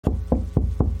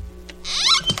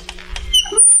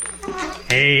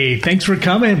Hey, thanks for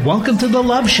coming. Welcome to the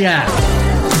Love Shack.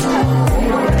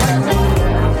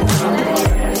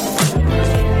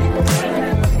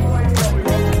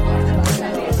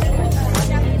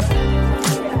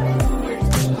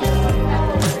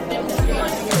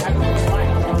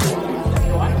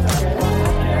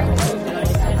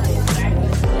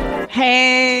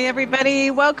 Hey, everybody.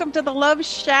 Welcome to the Love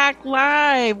Shack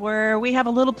Live, where we have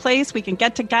a little place we can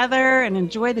get together and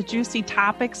enjoy the juicy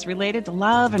topics related to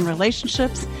love and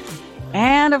relationships.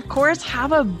 And, of course,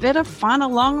 have a bit of fun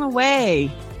along the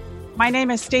way. My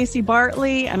name is Stacy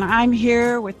Bartley, and I'm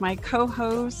here with my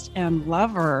co-host and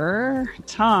lover,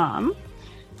 Tom.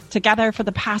 Together for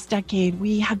the past decade,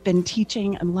 we have been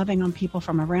teaching and loving on people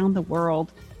from around the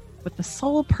world with the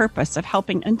sole purpose of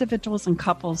helping individuals and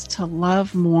couples to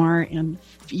love more and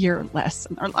fear less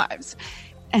in their lives.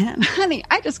 And honey,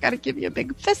 I just got to give you a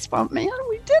big fist bump, man.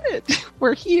 We did it.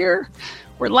 We're here.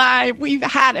 We're live. We've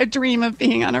had a dream of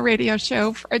being on a radio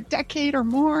show for a decade or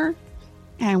more.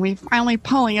 And we're finally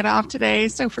pulling it off today.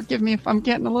 So forgive me if I'm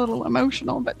getting a little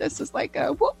emotional, but this is like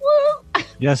a woo-woo.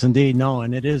 Yes, indeed. No,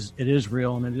 and it is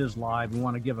real and it is live. We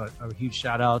want to give a huge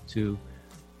shout out to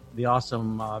the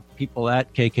awesome people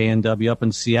at KKNW up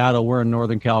in Seattle. We're in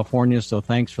Northern California, so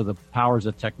thanks for the powers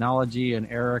of technology. And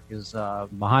Eric is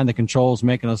behind the controls,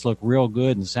 making us look real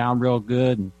good and sound real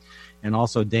good. And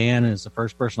also Dan is the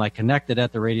first person I connected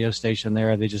at the radio station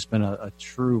there. They've just been a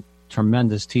true,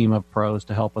 tremendous team of pros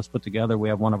to help us put together. We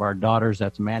have one of our daughters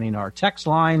that's manning our text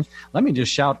line. Let me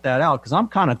just shout that out because I'm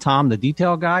kind of Tom, the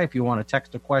detail guy. If you want to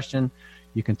text a question,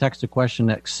 you can text a question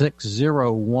at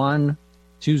 601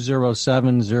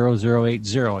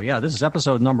 207-0080. Yeah, this is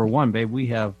episode number 1, babe.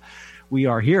 We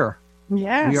are here.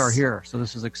 Yes. We are here. So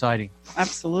this is exciting.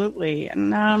 Absolutely.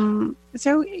 And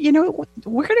so,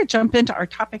 we're going to jump into our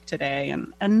topic today.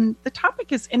 And the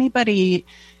topic is, anybody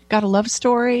got a love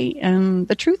story? And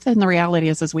the truth and the reality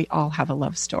is we all have a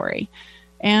love story.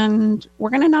 And we're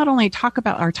going to not only talk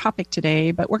about our topic today,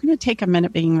 but we're going to take a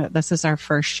minute, being that this is our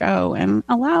first show, and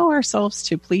allow ourselves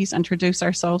to please introduce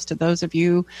ourselves to those of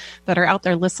you that are out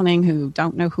there listening who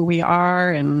don't know who we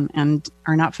are and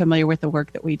are not familiar with the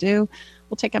work that we do.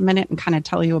 We'll take a minute and kind of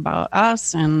tell you about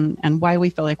us and why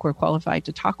we feel like we're qualified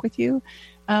to talk with you,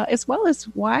 as well as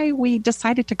why we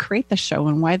decided to create the show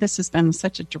and why this has been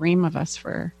such a dream of us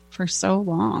for so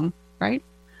long, right?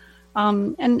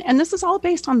 And this is all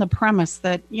based on the premise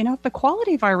that, the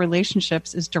quality of our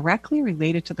relationships is directly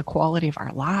related to the quality of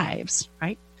our lives,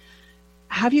 right?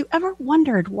 Have you ever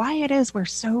wondered why it is we're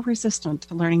so resistant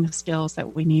to learning the skills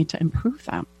that we need to improve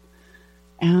them?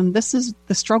 And this is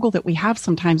the struggle that we have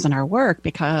sometimes in our work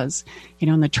because,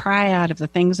 in the triad of the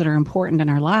things that are important in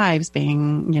our lives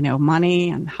being,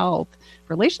 money and health,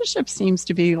 relationships seems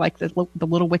to be like the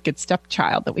little wicked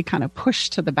stepchild that we kind of push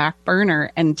to the back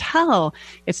burner until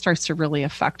it starts to really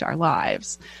affect our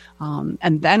lives.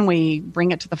 And then we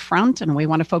bring it to the front and we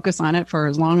want to focus on it for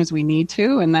as long as we need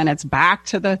to. And then it's back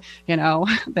to the,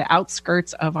 the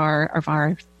outskirts of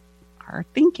our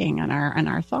thinking and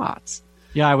our thoughts.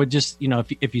 Yeah, I would just,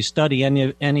 if you study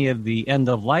any of the end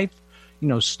of life,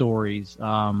 stories,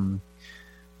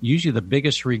 usually the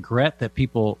biggest regret that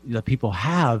people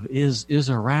have is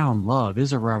around love,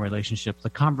 is around relationships, the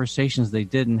conversations they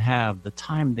didn't have, the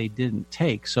time they didn't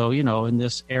take. So, in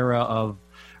this era of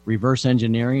reverse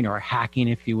engineering or hacking,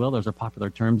 if you will, those are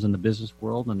popular terms in the business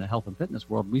world and the health and fitness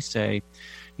world. We say,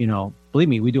 believe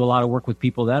me, we do a lot of work with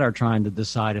people that are trying to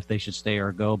decide if they should stay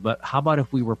or go. But how about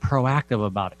if we were proactive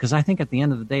about it? Because I think at the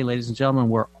end of the day, ladies and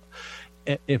gentlemen,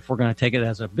 if we're going to take it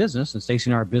as a business, and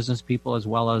Stacey and our business people, as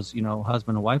well as,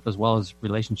 husband and wife, as well as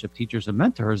relationship teachers and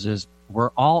mentors, is we're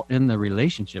all in the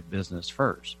relationship business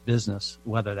first. Business,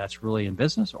 whether that's really in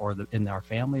business or in our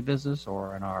family business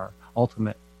or in our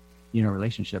ultimate,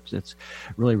 relationships. It's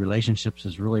really relationships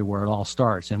is really where it all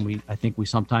starts. And I think we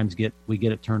sometimes get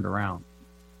it turned around.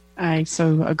 I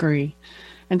so agree.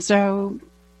 And so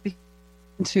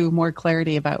to more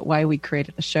clarity about why we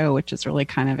created the show, which is really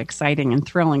kind of exciting and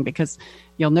thrilling, because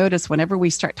you'll notice whenever we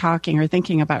start talking or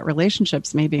thinking about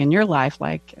relationships, maybe in your life,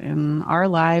 like in our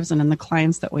lives and in the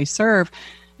clients that we serve,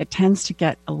 it tends to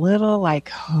get a little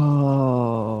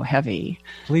heavy.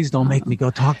 Please don't make me go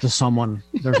talk to someone.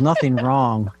 There's nothing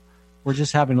wrong. We're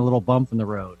just having a little bump in the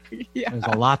road. Yeah. There's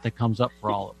a lot that comes up for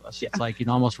all of us. Yeah. It's like you'd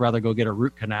almost rather go get a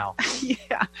root canal.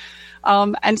 Yeah.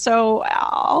 And so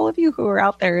all of you who are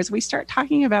out there, as we start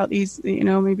talking about these,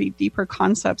 maybe deeper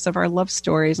concepts of our love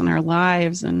stories and our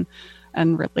lives and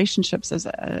and relationships as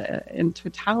in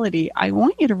totality, I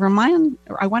want to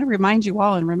remind you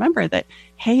all and remember that,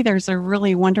 hey, there's a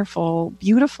really wonderful,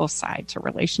 beautiful side to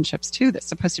relationships too that's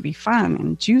supposed to be fun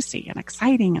and juicy and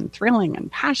exciting and thrilling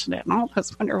and passionate and all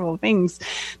those wonderful things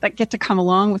that get to come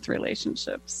along with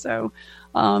relationships. So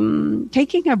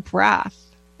taking a breath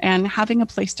and having a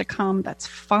place to come that's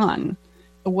fun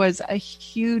was a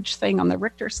huge thing on the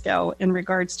Richter scale in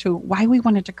regards to why we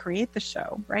wanted to create the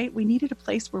show, right? We needed a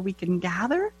place where we can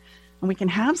gather and we can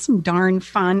have some darn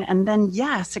fun and then,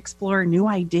 yes, explore new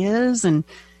ideas and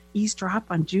eavesdrop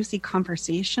on juicy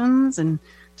conversations and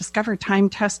discover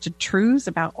time-tested truths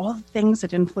about all the things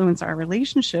that influence our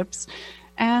relationships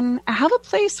and have a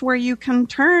place where you can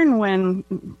turn when,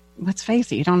 let's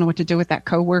face it, you don't know what to do with that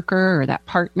coworker or that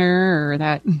partner or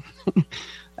that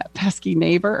that pesky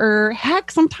neighbor, or heck,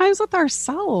 sometimes with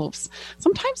ourselves.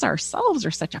 Sometimes ourselves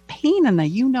are such a pain in the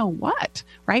you-know-what,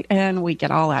 right? And we get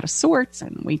all out of sorts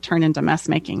and we turn into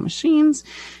mess-making machines.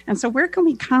 And so where can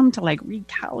we come to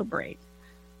recalibrate?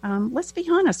 Let's be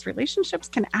honest, relationships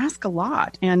can ask a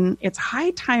lot, and it's high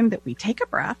time that we take a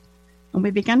breath and we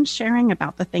begin sharing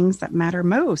about the things that matter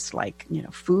most, like,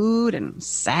 food and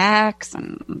sex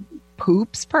and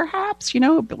poops, perhaps,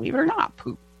 believe it or not,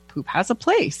 poop has a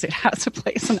place. It has a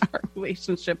place in our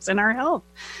relationships and our health.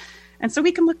 And so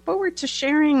we can look forward to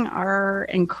sharing our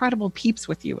incredible peeps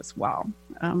with you as well.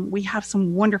 We have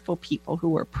some wonderful people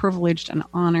who are privileged and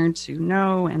honored to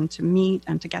know and to meet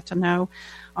and to get to know,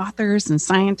 authors and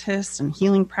scientists and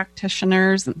healing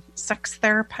practitioners and sex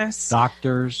therapists.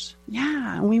 Doctors.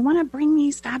 Yeah, and we want to bring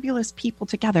these fabulous people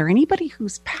together. Anybody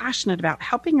who's passionate about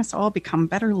helping us all become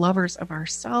better lovers of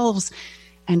ourselves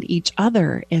and each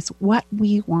other is what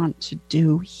we want to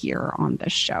do here on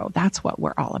this show. That's what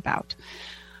we're all about.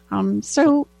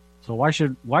 So why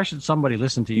should somebody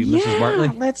listen to you, Mrs. Bartley?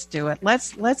 Let's do it.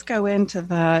 Let's go into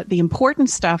the important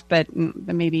stuff, but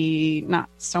maybe not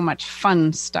so much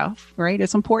fun stuff, right?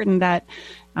 It's important that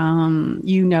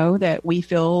that we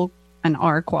feel and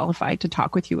are qualified to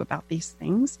talk with you about these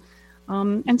things.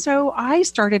 And so I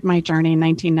started my journey in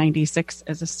 1996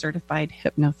 as a certified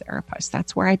hypnotherapist.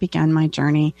 That's where I began my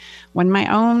journey when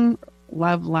my own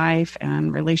love life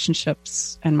and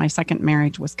relationships and my second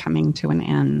marriage was coming to an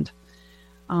end.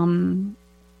 I'm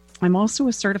also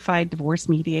a certified divorce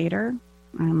mediator.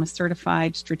 I'm a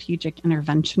certified strategic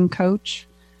intervention coach.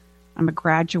 I'm a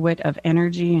graduate of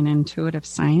energy and intuitive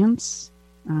science.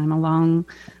 I'm a long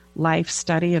life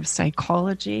study of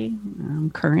psychology. I'm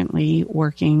currently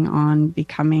working on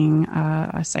becoming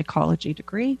a psychology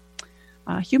degree.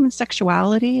 Human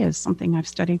sexuality is something I've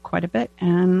studied quite a bit,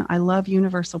 and I love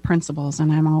universal principles,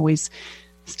 and I'm always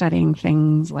studying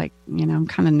things like, I'm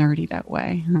kind of nerdy that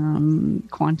way,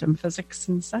 quantum physics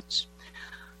and such.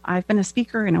 I've been a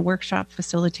speaker and a workshop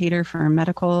facilitator for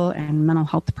medical and mental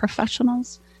health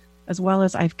professionals, as well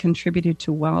as I've contributed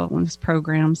to wellness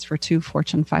programs for 2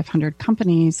 Fortune 500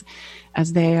 companies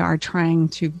as they are trying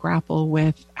to grapple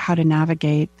with how to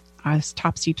navigate this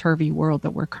topsy-turvy world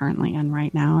that we're currently in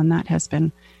right now. And that has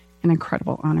been an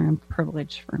incredible honor and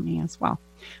privilege for me as well.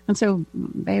 And so,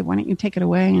 babe, why don't you take it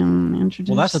away and introduce?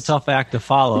 Well, that's a tough act to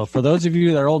follow. For those of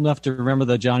you that are old enough to remember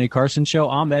the Johnny Carson show,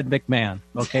 I'm Ed McMahon.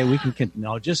 Okay, we can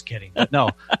no, just kidding. But no.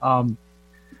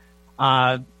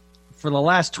 For the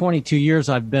last 22 years,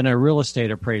 I've been a real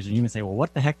estate appraiser. You may say, well,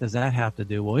 what the heck does that have to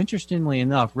do? Well, interestingly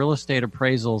enough, real estate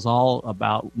appraisal is all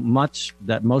about much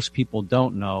that most people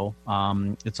don't know.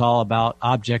 It's all about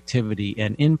objectivity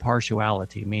and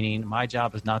impartiality, meaning my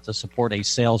job is not to support a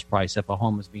sales price if a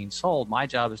home is being sold. My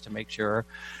job is to make sure,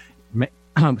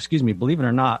 believe it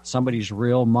or not, somebody's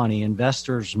real money,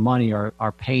 investors' money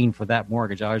are paying for that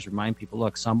mortgage. I always remind people,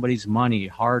 look, somebody's money,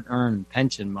 hard-earned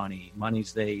pension money,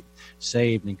 monies they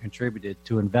saved and contributed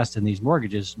to invest in these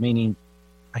mortgages, meaning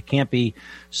I can't be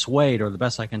swayed, or the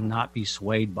best I can not be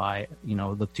swayed by,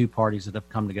 the two parties that have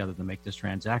come together to make this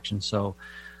transaction. So,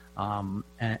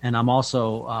 and I'm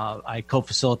also, I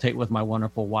co-facilitate with my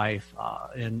wonderful wife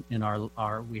in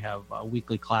our we have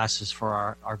weekly classes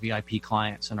for our VIP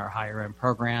clients in our higher end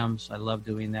programs. I love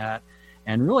doing that.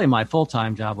 And really my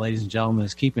full-time job, ladies and gentlemen,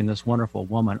 is keeping this wonderful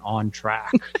woman on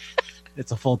track.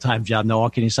 It's a full-time job. No, all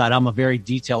kidding aside, I'm a very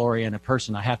detail-oriented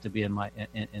person. I have to be in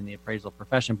the appraisal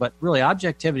profession. But really,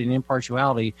 objectivity and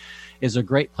impartiality is a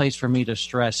great place for me to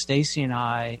stress. Stacy and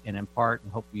I, and in part,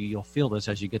 and hopefully you'll feel this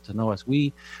as you get to know us,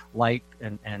 we like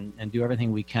and do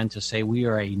everything we can to say we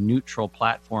are a neutral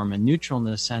platform, and neutral in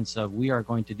the sense of we are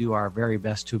going to do our very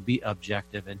best to be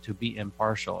objective and to be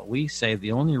impartial. We say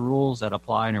the only rules that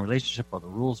apply in a relationship are the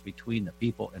rules between the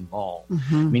people involved,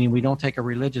 meaning we don't take a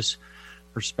religious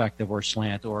perspective or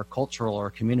slant or cultural or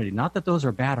community. Not that those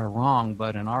are bad or wrong,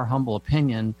 but in our humble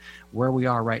opinion, where we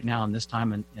are right now in this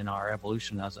time in our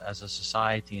evolution as a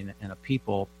society and a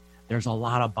people, there's a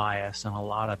lot of bias and a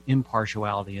lot of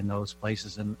impartiality in those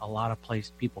places, and a lot of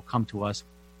people come to us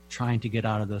trying to get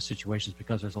out of those situations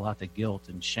because there's a lot of guilt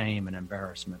and shame and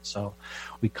embarrassment. So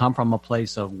we come from a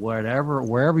place of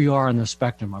wherever you are in the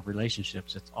spectrum of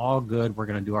relationships, it's all good. We're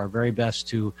going to do our very best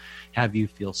to have you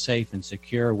feel safe and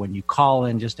secure. When you call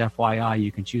in, just FYI, you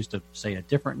can choose to say a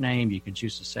different name. You can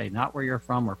choose to say not where you're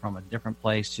from or from a different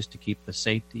place, just to keep the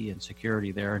safety and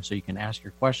security there. And so you can ask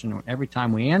your question. Every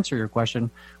time we answer your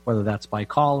question, whether that's by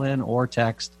call in or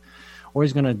text, we're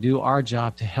going to do our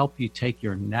job to help you take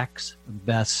your next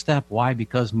best step. Why?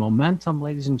 Because momentum,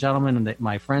 ladies and gentlemen, and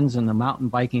my friends in the mountain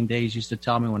biking days used to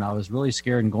tell me when I was really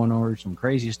scared and going over some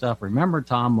crazy stuff, remember,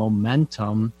 Tom,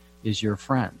 momentum is your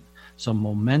friend. So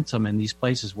momentum in these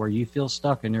places where you feel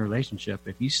stuck in your relationship,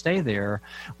 if you stay there,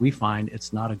 we find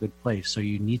it's not a good place. So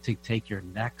you need to take your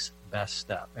next best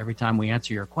step. Every time we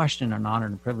answer your question, I'm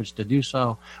honored and privileged to do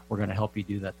so. We're going to help you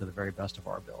do that to the very best of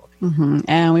our ability. Mm-hmm.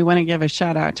 And we want to give a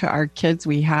shout out to our kids.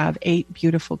 We have 8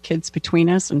 beautiful kids between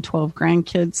us and 12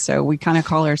 grandkids. So we kind of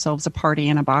call ourselves a party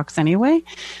in a box anyway.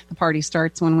 The party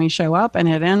starts when we show up and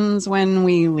it ends when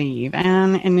we leave.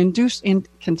 And in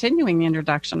continuing the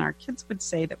introduction, our kids would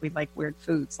say that we like weird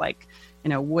foods like,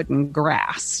 wooden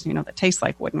grass, that tastes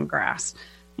like wooden grass.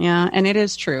 Yeah, and it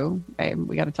is true, babe.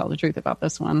 We got to tell the truth about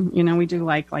this one. We do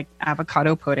like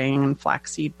avocado pudding and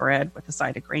flaxseed bread with a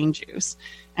side of grain juice.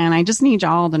 And I just need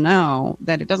y'all to know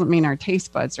that it doesn't mean our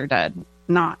taste buds are dead.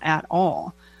 Not at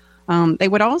all. They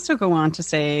would also go on to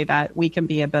say that we can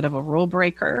be a bit of a rule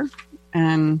breaker.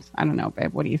 And I don't know,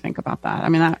 babe, what do you think about that? I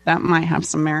mean, that might have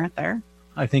some merit there.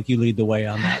 I think you lead the way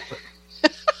on that.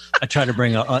 But I try to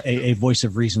bring a voice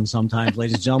of reason sometimes,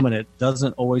 ladies and gentlemen. It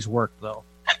doesn't always work, though.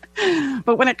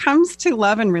 But when it comes to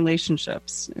love and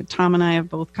relationships, Tom and I have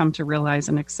both come to realize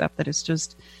and accept that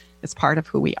it's part of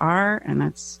who we are, and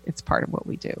it's part of what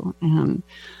we do. And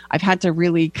I've had to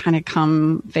really kind of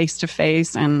come face to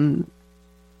face, and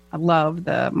I love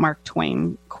the Mark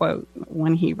Twain quote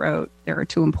when he wrote, "There are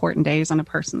 2 important days in a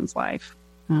person's life,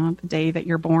 the day that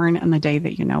you're born and the day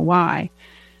that you know why."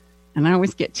 And I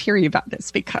always get teary about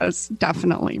this because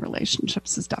definitely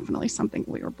relationships is definitely something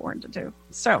we were born to do.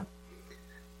 So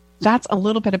that's a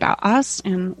little bit about us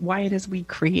and why it is we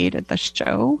created the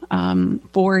show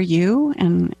for you.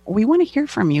 And we want to hear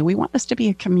from you. We want this to be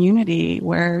a community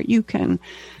where you can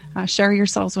share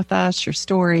yourselves with us, your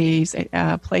stories,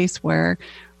 a place where,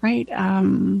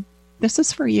 this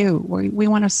is for you. We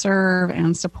want to serve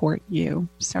and support you.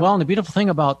 So. Well, and the beautiful thing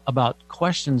about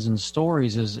questions and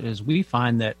stories is we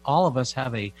find that all of us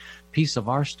have a piece of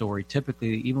our story.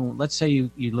 Typically, even let's say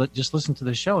you just listen to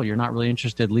the show, you're not really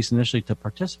interested, at least initially, to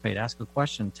participate, ask a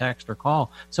question, text or call.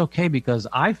 It's okay, because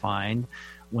I find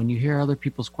when you hear other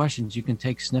people's questions, you can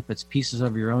take snippets, pieces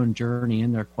of your own journey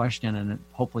in their question and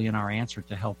hopefully in our answer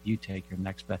to help you take your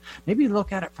next step. Maybe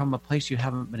look at it from a place you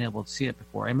haven't been able to see it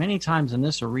before. And many times in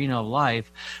this arena of life,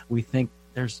 we think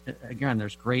there's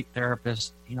great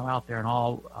therapists, out there in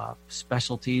all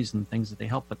specialties and things that they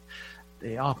help, but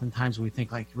oftentimes we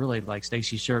think like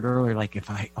Stacy shared earlier, like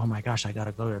oh my gosh, I got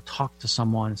to go to talk to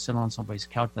someone, sit on somebody's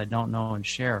couch that I don't know and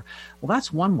share. Well,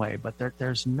 that's one way, but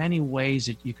there's many ways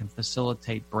that you can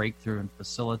facilitate breakthrough and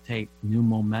facilitate new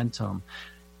momentum,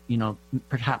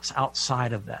 perhaps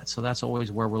outside of that. So that's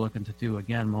always where we're looking to do.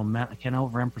 Again, momentum, I can't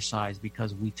overemphasize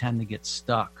because we tend to get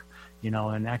stuck,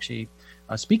 and actually,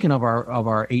 speaking of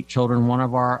our 8 children, one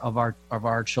of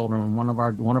our children, one of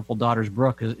our wonderful daughters,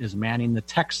 Brooke, is manning the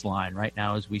text line right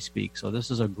now as we speak. So this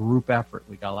is a group effort.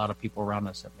 We got a lot of people around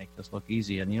us that make this look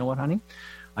easy. And you know what, honey?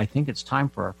 I think it's time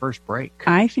for our first break.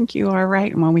 I think you are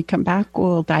right. And when we come back,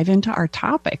 we'll dive into our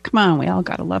topic. Come on, we all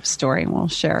got a love story, and we'll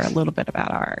share a little bit about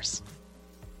ours.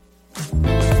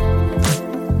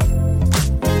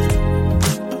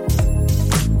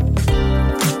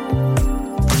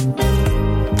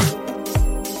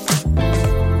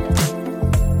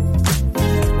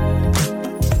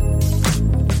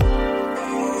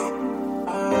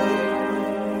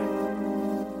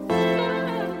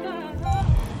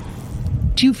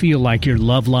 Do you feel like your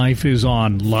love life is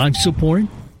on life support?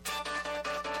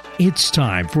 It's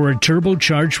time for a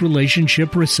turbocharged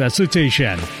relationship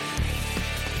resuscitation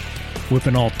with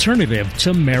an alternative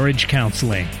to marriage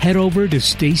counseling. Head over to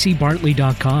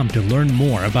stacybartley.com to learn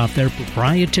more about their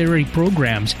proprietary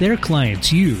programs their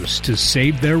clients use to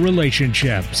save their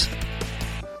relationships.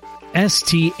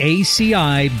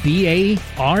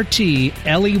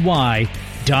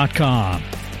 stacybartley.com.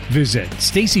 Visit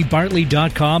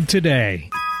stacybartley.com today.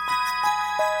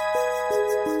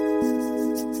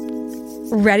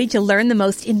 Ready to learn the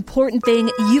most important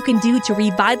thing you can do to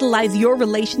revitalize your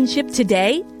relationship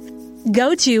today?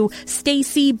 Go to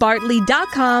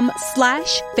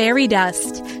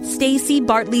stacybartley.com/fairydust.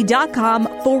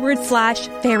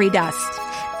 stacybartley.com/fairydust.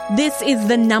 This is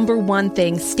the number one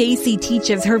thing Stacy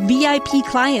teaches her VIP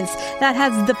clients that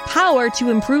has the power to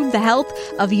improve the health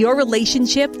of your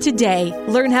relationship today.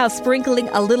 Learn how sprinkling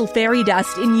a little fairy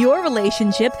dust in your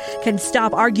relationship can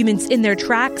stop arguments in their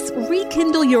tracks,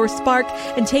 rekindle your spark,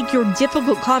 and take your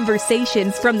difficult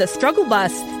conversations from the struggle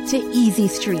bus to easy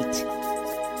street.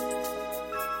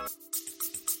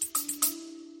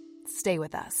 Stay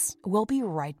with us. We'll be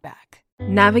right back.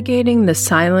 Navigating the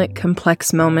silent,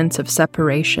 complex moments of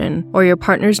separation or your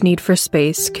partner's need for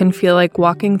space can feel like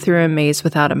walking through a maze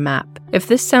without a map. If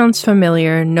this sounds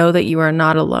familiar, know that you are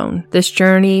not alone. This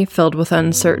journey, filled with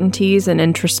uncertainties and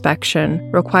introspection,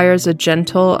 requires a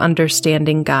gentle,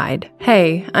 understanding guide.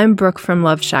 Hey, I'm Brooke from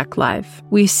Love Shack Live.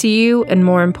 We see you, and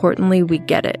more importantly, we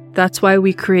get it. That's why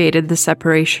we created the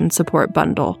Separation Support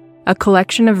Bundle. A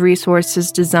collection of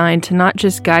resources designed to not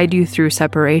just guide you through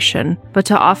separation, but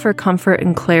to offer comfort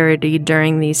and clarity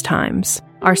during these times.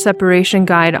 Our separation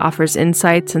guide offers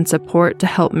insights and support to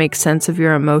help make sense of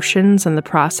your emotions and the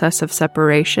process of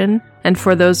separation. And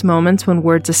for those moments when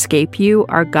words escape you,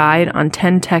 our guide on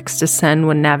 10 texts to send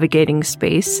when navigating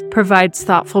space provides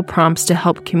thoughtful prompts to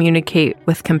help communicate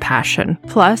with compassion.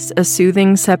 Plus, a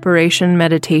soothing separation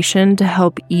meditation to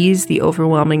help ease the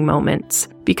overwhelming moments.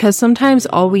 Because sometimes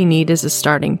all we need is a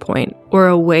starting point, or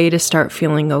a way to start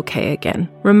feeling okay again.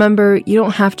 Remember, you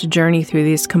don't have to journey through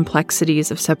these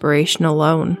complexities of separation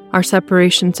alone. Our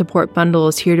Separation Support Bundle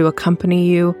is here to accompany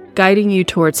you, guiding you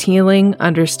towards healing,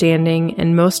 understanding,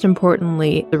 and most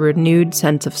importantly, the renewed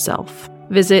sense of self.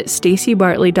 Visit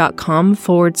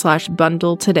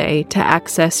stacybartley.com/bundle today to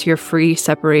access your free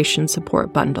separation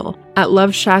support bundle. At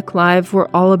Love Shack Live, we're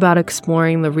all about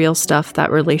exploring the real stuff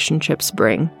that relationships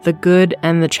bring, the good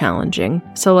and the challenging.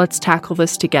 So let's tackle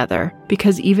this together,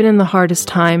 because even in the hardest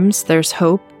times, there's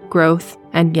hope, growth,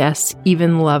 and yes,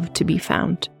 even love to be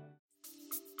found.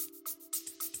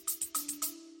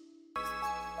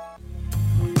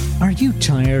 Are you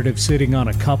tired of sitting on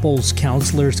a couples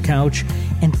counselor's couch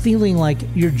and feeling like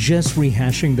you're just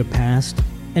rehashing the past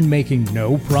and making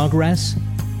no progress?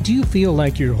 Do you feel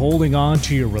like you're holding on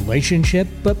to your relationship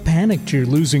but panicked you're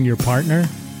losing your partner?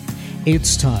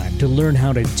 It's time to learn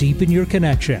how to deepen your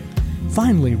connection,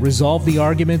 finally resolve the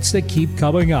arguments that keep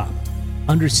coming up,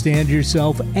 understand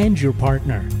yourself and your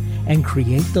partner, and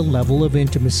create the level of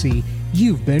intimacy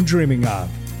you've been dreaming of.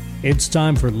 It's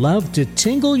time for love to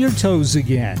tingle your toes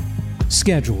again.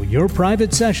 Schedule your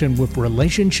private session with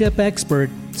relationship expert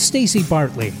Stacy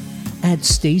Bartley at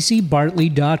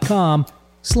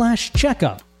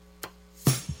stacybartley.com/checkup.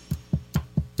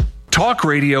 Talk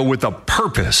radio with a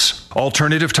purpose.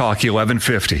 Alternative Talk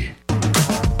 1150.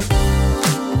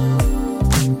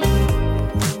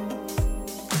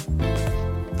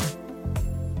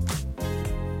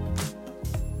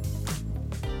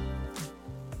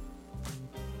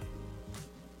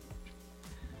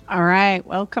 All right,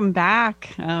 welcome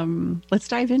back. Let's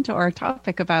dive into our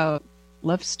topic about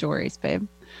love stories, babe.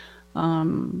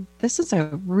 This is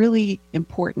a really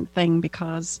important thing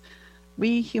because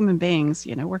we human beings,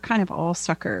 we're kind of all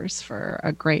suckers for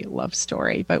a great love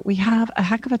story, but we have a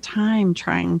heck of a time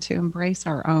trying to embrace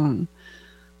our own.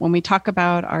 When we talk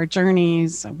about our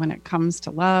journeys, when it comes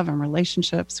to love and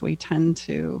relationships, we tend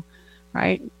to,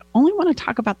 only want to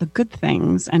talk about the good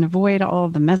things and avoid all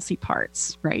of the messy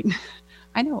parts, right?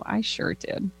 I know I sure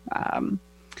did.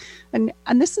 And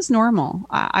this is normal.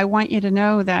 I want you to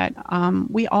know that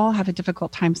we all have a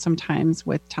difficult time sometimes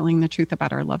with telling the truth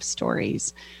about our love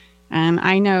stories. And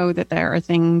I know that there are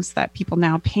things that people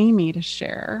now pay me to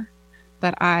share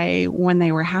that when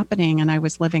they were happening and I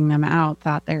was living them out,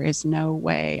 thought there is no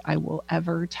way I will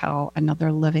ever tell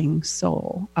another living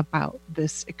soul about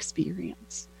this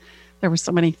experience. There were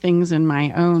so many things in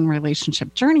my own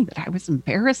relationship journey that I was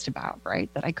embarrassed about,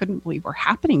 right? That I couldn't believe were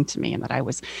happening to me and that I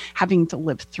was having to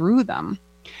live through them.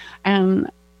 And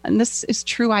this is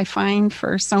true, I find,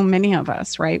 for so many of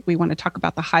us, right? We want to talk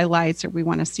about the highlights or we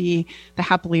want to see the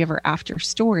happily ever after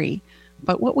story.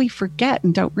 But what we forget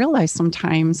and don't realize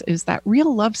sometimes is that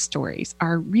real love stories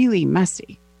are really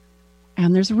messy.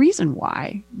 And there's a reason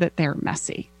why that they're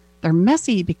messy. They're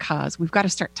messy because we've got to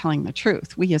start telling the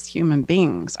truth. We as human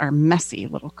beings are messy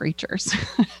little creatures,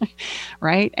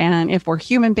 right? And if we're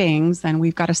human beings, then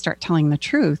we've got to start telling the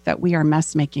truth that we are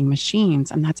mess-making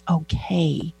machines, and that's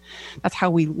okay. That's how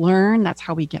we learn. That's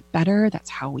how we get better. That's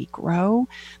how we grow.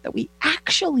 That we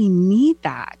actually need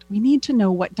that. We need to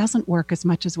know what doesn't work as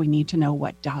much as we need to know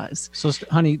what does. So,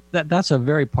 honey, that's a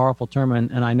very powerful term,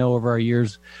 and I know over our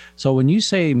years. So when you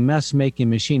say mess making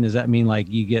machine, does that mean like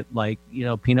you get like, you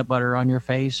know, peanut butter on your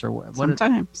face or what?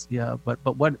 Sometimes. Yeah, but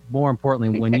what more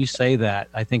importantly, when you say that,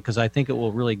 I think it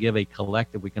will really give a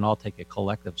collective. We can all take a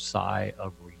collective sigh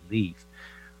of relief.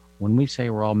 When we say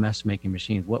we're all mess making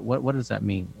machines, what does that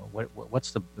mean?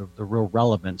 What's the real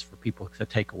relevance for people to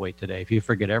take away today if you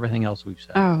forget everything else we've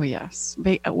said? Oh, yes.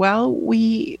 Well,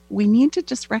 we need to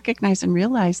just recognize and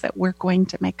realize that we're going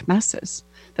to make messes,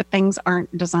 that things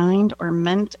aren't designed or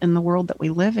meant in the world that we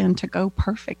live in to go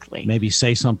perfectly. Maybe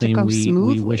say something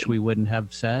we wish we wouldn't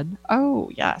have said.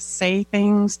 Oh, yes. Say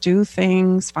things, do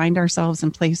things, find ourselves in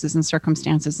places and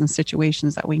circumstances and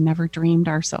situations that we never dreamed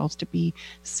ourselves to be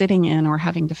sitting in or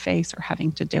having to face or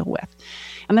having to deal with.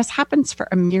 And this happens for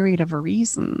a myriad of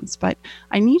reasons. But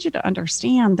I need you to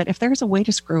understand that if there's a way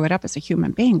to screw it up as a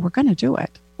human being, we're going to do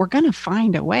it. We're going to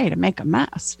find a way to make a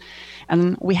mess.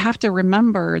 And we have to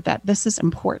remember that this is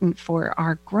important for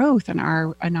our growth and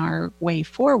our way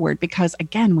forward, because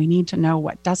again, we need to know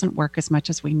what doesn't work as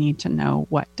much as we need to know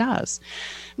what does.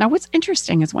 Now, what's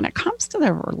interesting is when it comes to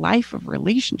the life of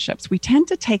relationships, we tend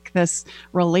to take this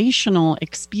relational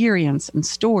experience and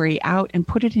story out and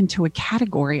put it into a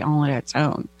category all on its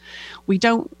own. We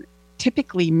don't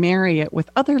typically marry it with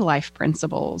other life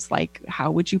principles, like how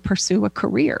would you pursue a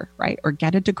career, right? Or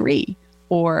get a degree,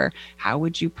 or how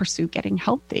would you pursue getting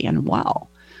healthy and well?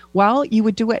 Well, you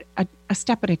would do it a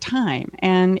step at a time.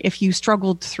 And if you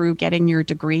struggled through getting your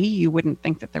degree, you wouldn't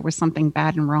think that there was something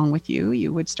bad and wrong with you.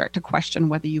 You would start to question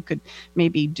whether you could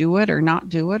maybe do it or not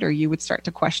do it, or you would start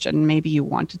to question maybe you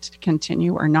wanted to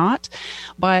continue or not.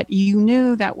 But you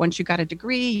knew that once you got a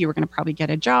degree, you were going to probably get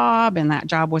a job, and that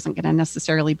job wasn't going to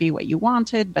necessarily be what you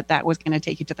wanted, but that was going to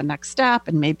take you to the next step.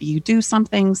 And maybe you do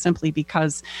something simply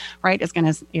because, right, it's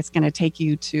going to take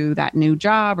you to that new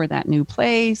job or that new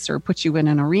place, or put you in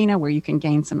an arena where you can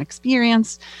gain some experience.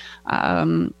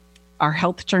 Our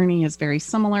health journey is very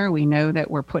similar. We know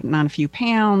that we're putting on a few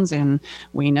pounds, and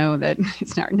we know that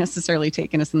it's not necessarily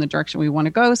taking us in the direction we want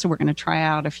to go. So we're going to try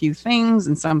out a few things,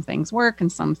 and some things work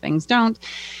and some things don't.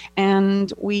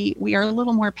 And we are a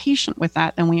little more patient with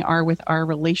that than we are with our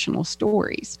relational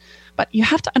stories. But you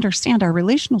have to understand, our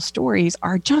relational stories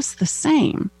are just the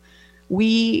same.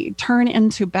 We turn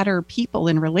into better people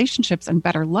in relationships and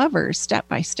better lovers step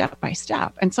by step by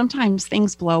step. And sometimes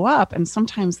things blow up and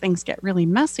sometimes things get really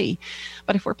messy.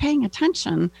 But if we're paying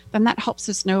attention, then that helps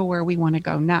us know where we want to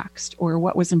go next, or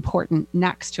what was important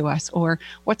next to us, or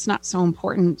what's not so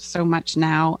important so much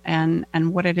now, and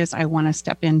what it is I want to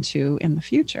step into in the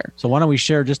future. So why don't we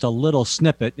share just a little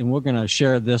snippet, and we're going to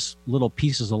share this little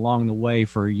pieces along the way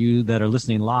for you that are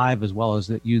listening live, as well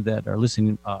as you that are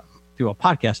listening through a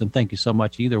podcast. And thank you so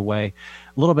much either way.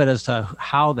 A little bit as to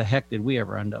how the heck did we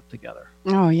ever end up together?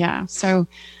 Oh, yeah. So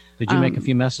did you make a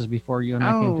few messes before you and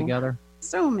I came together?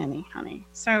 So many, honey.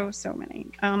 So many.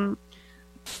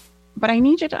 But I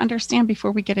need you to understand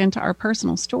before we get into our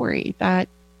personal story that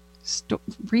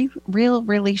real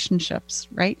relationships,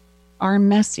 right, are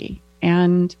messy.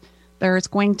 And there's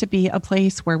going to be a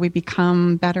place where we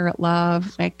become better at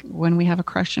love, like when we have a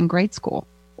crush in grade school,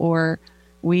 or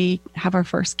we have our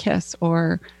first kiss,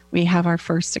 or we have our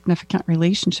first significant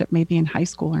relationship, maybe in high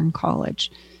school or in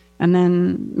college. And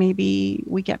then maybe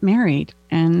we get married,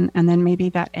 and then maybe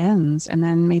that ends, and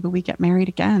then maybe we get married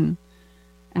again.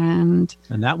 And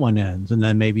that one ends, and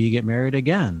then maybe you get married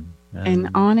again. And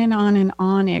on and on and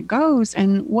on it goes.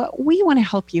 And what we want to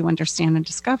help you understand and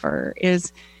discover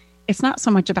is it's not so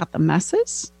much about the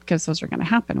messes, because those are going to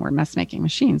happen. We're mess-making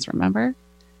machines, remember?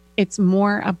 It's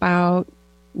more about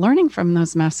learning from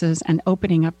those messes and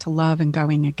opening up to love and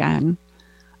going again.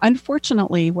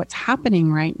 Unfortunately, what's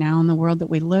happening right now in the world that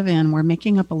we live in, we're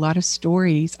making up a lot of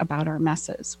stories about our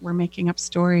messes. We're making up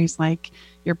stories like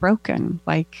you're broken,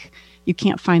 like you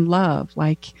can't find love,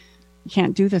 like you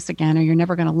can't do this again, or you're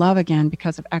never going to love again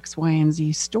because of X, Y, and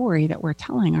Z story that we're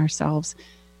telling ourselves.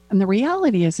 And the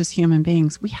reality is, as human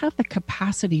beings, we have the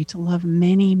capacity to love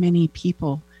many, many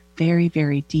people very,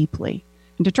 very deeply.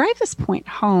 And to drive this point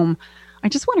home, I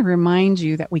just want to remind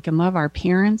you that we can love our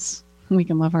parents, we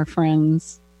can love our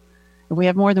friends. If we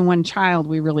have more than one child,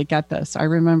 we really get this. I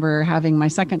remember having my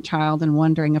second child and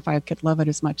wondering if I could love it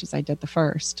as much as I did the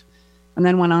first. And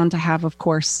then went on to have, of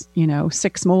course,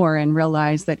 6 more, and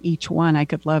realized that each one I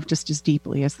could love just as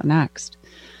deeply as the next.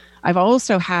 I've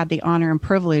also had the honor and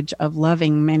privilege of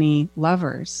loving many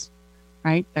lovers.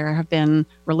 right? There have been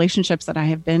relationships that I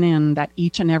have been in that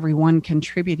each and every one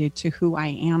contributed to who I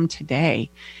am today.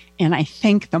 And I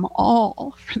thank them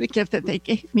all for the gift that they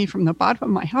gave me from the bottom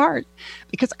of my heart,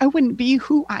 because I wouldn't be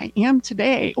who I am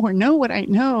today or know what I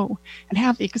know and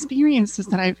have the experiences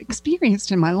that I've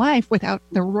experienced in my life without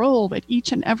the role that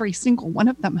each and every single one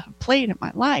of them have played in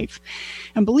my life.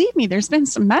 And believe me, there's been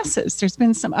some messes, there's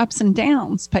been some ups and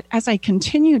downs, but as I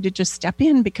continued to just step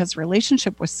in, because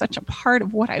relationship was such a part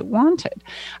of what I wanted,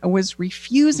 I was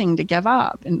refusing to give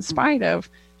up in spite of,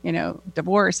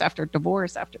 divorce after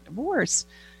divorce after divorce.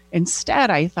 Instead,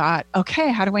 I thought,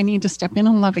 okay, how do I need to step in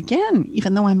and love again,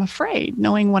 even though I'm afraid,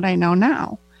 knowing what I know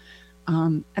now?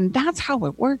 And that's how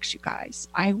it works, you guys.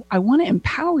 I want to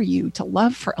empower you to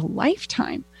love for a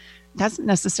lifetime. Doesn't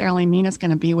necessarily mean it's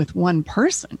going to be with one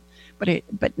person,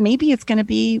 but maybe it's going to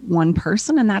be one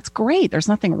person, and that's great. There's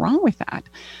nothing wrong with that.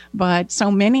 But so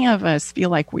many of us feel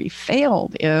like we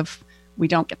failed if we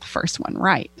don't get the first one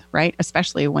right?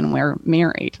 Especially when we're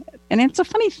married. And it's a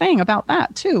funny thing about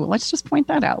that too. Let's just point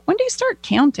that out. When do you start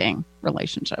counting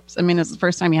relationships? I mean, is it the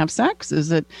first time you have sex?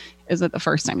 Is it the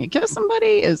first time you kiss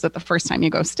somebody? Is it the first time you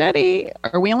go steady?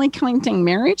 Are we only counting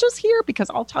marriages here? Because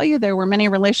I'll tell you, there were many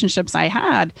relationships I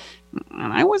had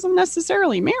and I wasn't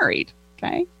necessarily married.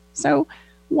 Okay. So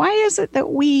why is it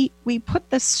that we put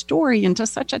this story into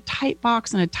such a tight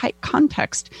box and a tight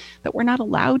context that we're not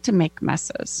allowed to make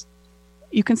messes?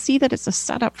 You can see that it's a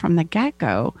setup from the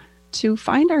get-go to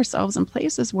find ourselves in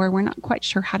places where we're not quite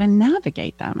sure how to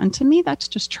navigate them. And to me, that's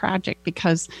just tragic,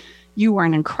 because you are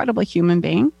an incredible human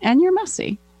being and you're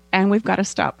messy. And we've got to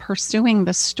stop pursuing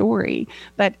the story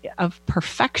of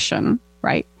perfection,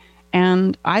 right?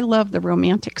 And I love the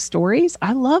romantic stories.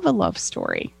 I love a love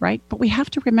story, right? But we have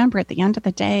to remember, at the end of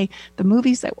the day, the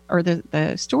movies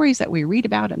the stories that we read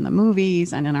about in the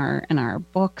movies and in our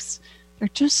books, they're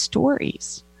just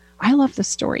stories. I love the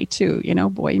story too,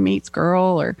 boy meets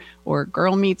girl or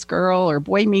girl meets girl or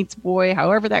boy meets boy,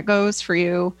 however that goes for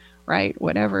you, right?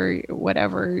 Whatever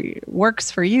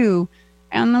works for you.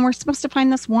 And then we're supposed to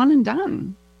find this one and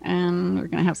done. And we're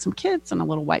going to have some kids and a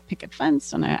little white picket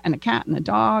fence and a cat and a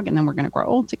dog. And then we're going to grow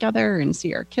old together and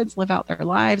see our kids live out their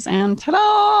lives. And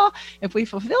ta-da! If we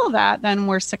fulfill that, then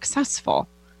we're successful.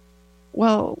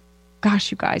 Well,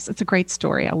 gosh, you guys, it's a great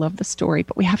story. I love the story,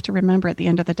 but we have to remember, at the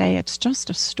end of the day, it's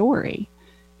just a story.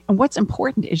 And what's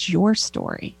important is your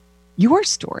story. Your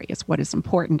story is what is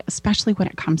important, especially when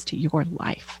it comes to your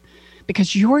life,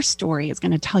 because your story is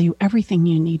going to tell you everything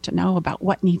you need to know about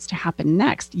what needs to happen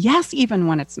next. Yes, even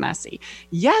when it's messy.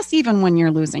 Yes, even when you're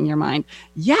losing your mind.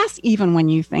 Yes, even when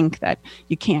you think that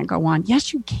you can't go on.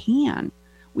 Yes, you can.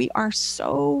 We are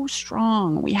so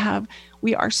strong.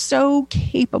 We are so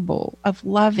capable of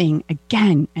loving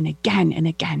again and again and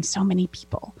again so many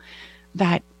people,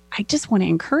 that I just want to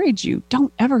encourage you,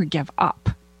 don't ever give up,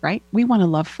 right? We want to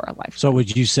love for a lifetime. So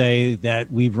would you say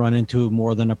that we've run into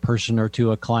more than a person or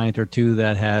two, a client or two,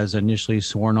 that has initially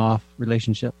sworn off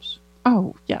relationships?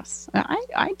 Oh, yes.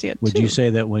 I did Would too. you say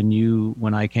that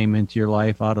when I came into your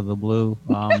life out of the blue,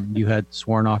 you had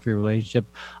sworn off your relationship?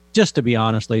 Just to be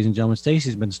honest, ladies and gentlemen,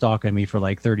 Stacy's been stalking me for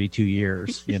like 32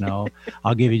 years.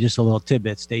 I'll give you just a little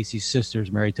tidbit. Stacy's sister's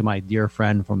married to my dear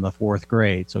friend from the 4th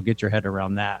grade. So get your head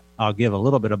around that. I'll give a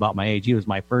little bit about my age. He was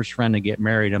my first friend to get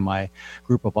married in my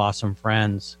group of awesome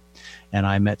friends. And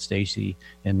I met Stacy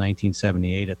in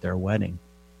 1978 at their wedding.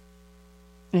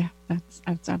 Yeah,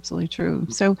 that's absolutely true.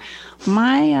 So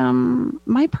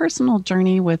my personal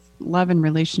journey with love and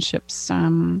relationships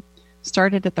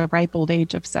started at the ripe old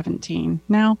age of 17.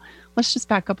 Now, let's just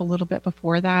back up a little bit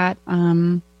before that.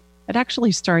 It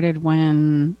actually started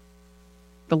when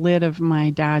the lid of my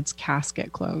dad's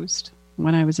casket closed,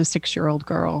 when I was a 6-year-old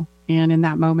girl. And in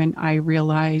that moment, I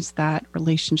realized that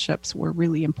relationships were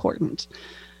really important.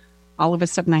 All of a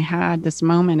sudden, I had this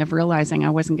moment of realizing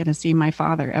I wasn't going to see my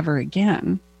father ever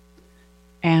again.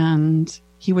 And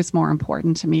he was more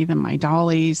important to me than my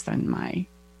dollies, than my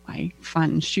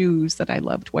fun shoes that I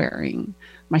loved wearing,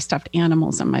 my stuffed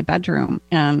animals in my bedroom.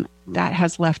 And that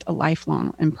has left a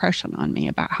lifelong impression on me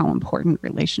about how important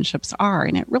relationships are.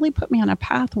 And it really put me on a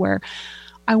path where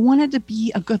I wanted to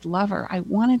be a good lover. I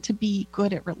wanted to be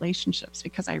good at relationships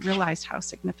because I realized how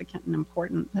significant and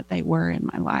important that they were in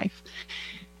my life.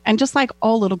 And just like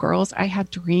all little girls, I had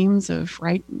dreams of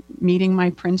meeting my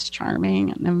Prince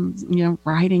Charming and them,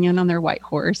 riding in on their white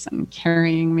horse and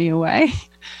carrying me away.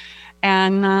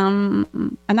 And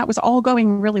that was all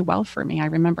going really well for me. I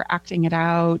remember acting it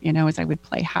out, as I would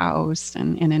play house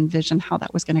and envision how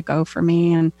that was going to go for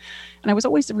me. And I was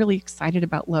always really excited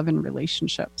about love and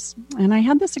relationships. And I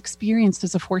had this experience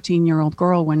as a 14-year-old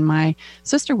girl when my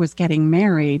sister was getting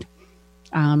married.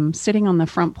 sitting on the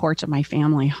front porch of my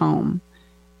family home.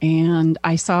 And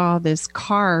I saw this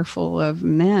car full of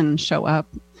men show up.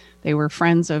 They were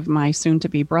friends of my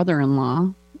soon-to-be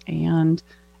brother-in-law. And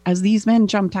as these men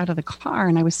jumped out of the car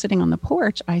and I was sitting on the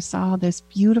porch, I saw this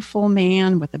beautiful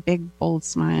man with a big, bold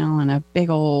smile and a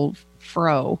big old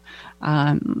fro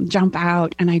jump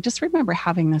out. And I just remember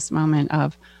having this moment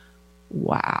of,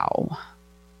 wow,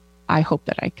 I hope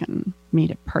that I can meet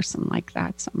a person like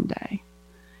that someday.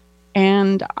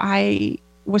 And I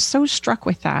was so struck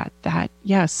with that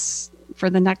yes, for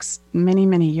the next many,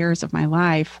 many years of my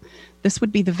life, this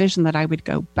would be the vision that I would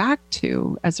go back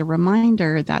to as a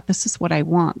reminder that this is what I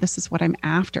want. This is what I'm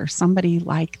after. Somebody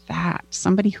like that,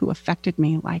 somebody who affected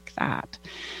me like that.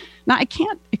 Now, I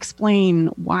can't explain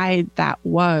why that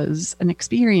was an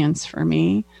experience for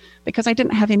me, because I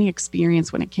didn't have any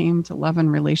experience when it came to love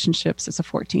and relationships as a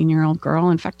 14-year-old girl.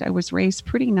 In fact, I was raised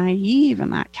pretty naive in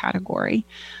that category.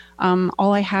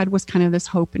 All I had was kind of this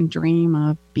hope and dream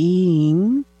of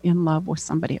being in love with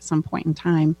somebody at some point in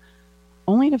time,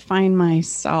 only to find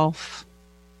myself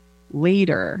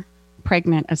later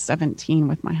pregnant at 17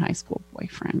 with my high school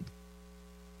boyfriend.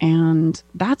 And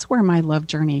that's where my love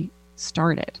journey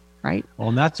started, right? Well,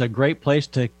 and that's a great place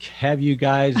to have you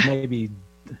guys maybe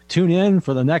tune in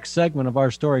for the next segment of our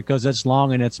story, because it's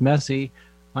long and it's messy.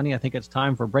 Honey, I think it's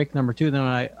time for break number 2. Then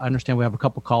I understand we have a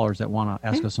couple callers that want to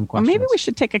ask us some questions. Well, maybe we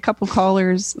should take a couple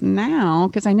callers now,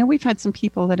 because I know we've had some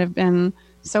people that have been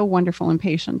so wonderful and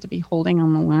patient to be holding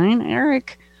on the line.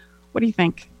 Eric, what do you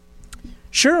think?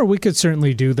 Sure, we could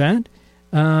certainly do that.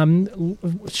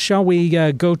 Shall we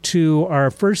go to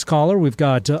our first caller? We've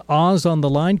got Oz on the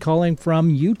line calling from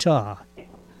Utah.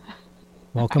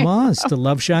 Welcome, Oz, to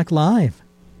Love Shack Live.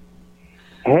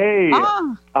 Hey.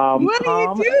 What Tom,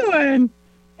 are you doing?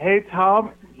 Hey,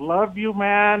 Tom. Love you,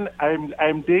 man.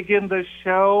 I'm digging the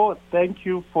show. Thank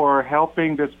you for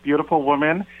helping this beautiful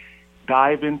woman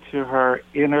dive into her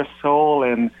inner soul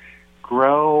and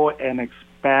grow and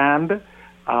expand.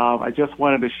 I just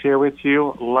wanted to share with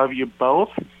you, love you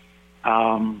both.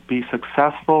 Be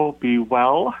successful, be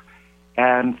well.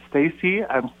 And Stacy,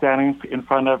 I'm standing in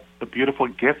front of the beautiful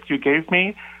gift you gave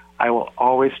me. I will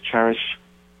always cherish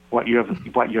what you have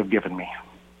given me.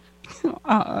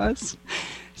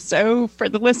 So for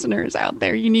the listeners out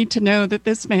there, you need to know that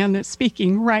this man that's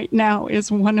speaking right now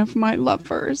is one of my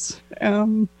lovers.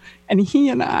 And he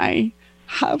and I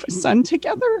have a son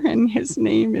together, and his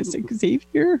name is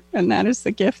Xavier, and that is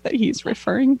the gift that he's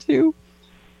referring to.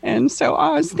 And so,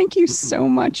 Oz, thank you so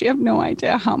much. You have no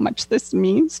idea how much this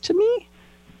means to me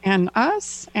and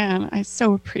us, and I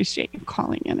so appreciate you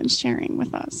calling in and sharing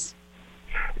with us.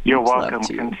 You're Much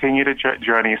welcome. Continue the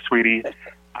journey, sweetie.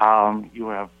 You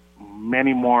have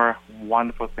many more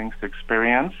wonderful things to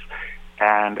experience,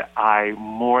 and I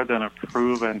more than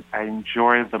approve and I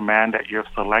enjoy the man that you've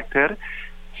selected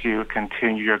to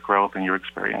continue your growth and your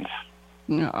experience.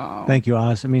 No. Thank you,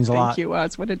 Oz. It means a lot. Thank you,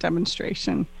 Oz. What a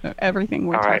demonstration of everything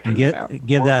we're All right. talking about.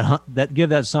 Give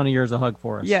that son of yours a hug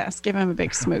for us. Yes, give him a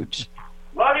big smooch.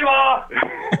 Love you all.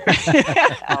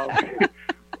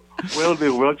 We'll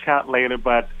do. We'll chat later,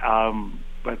 but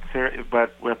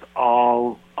with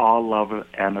all love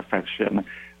and affection,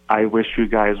 I wish you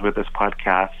guys with this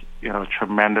podcast,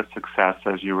 tremendous success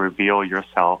as you reveal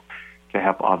yourself to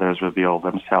help others reveal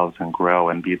themselves and grow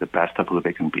and be the best of who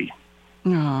they can be.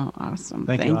 Oh, awesome.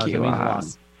 Thank you,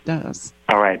 Oz. Does.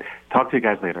 All right. Talk to you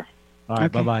guys later. All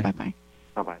right. Okay, Bye-bye. Bye-bye.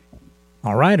 Bye-bye.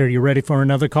 All right, are you ready for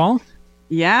another call?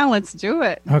 Yeah, let's do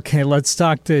it. Okay, let's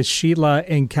talk to Sheila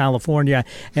in California.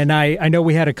 And I know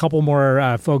we had a couple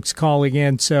more folks calling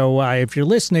in, so if you're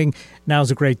listening,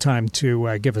 now's a great time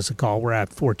to give us a call. We're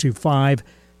at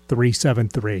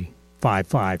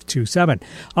 425-373-5527.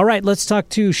 All right, let's talk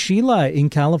to Sheila in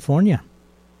California.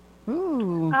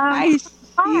 Ooh. Hi,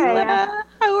 Sheila.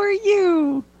 How are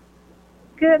you?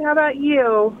 Good. How about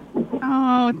you?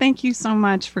 Oh, thank you so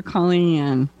much for calling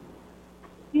in.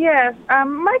 Yes.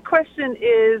 My question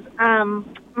is,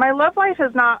 my love life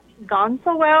has not gone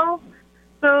so well.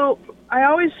 So I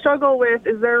always struggle with,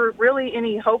 is there really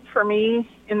any hope for me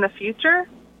in the future?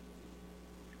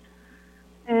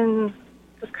 And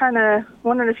just kind of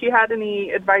wondering if you had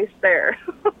any advice there.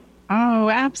 Oh,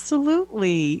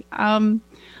 absolutely.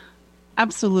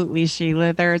 Absolutely,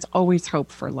 Sheila. There's always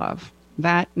hope for love.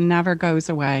 That never goes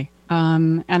away.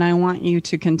 And I want you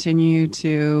to continue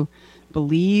to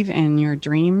believe in your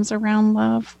dreams around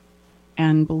love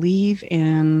and believe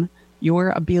in your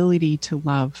ability to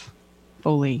love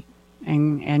fully.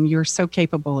 And you're so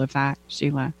capable of that,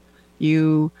 Sheila.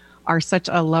 You are such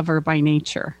a lover by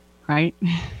nature, right?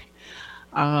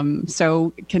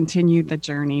 So continue the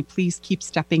journey. Please keep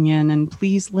stepping in and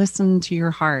please listen to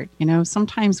your heart.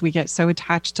 Sometimes we get so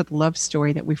attached to the love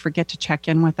story that we forget to check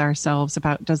in with ourselves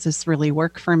about, does this really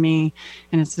work for me?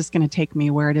 And is this going to take me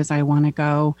where it is I want to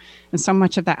go? And so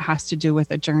much of that has to do with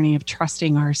a journey of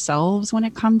trusting ourselves when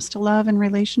it comes to love and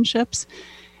relationships.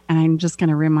 And I'm just going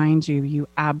to remind you, you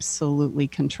absolutely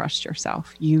can trust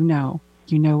yourself. You know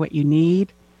what you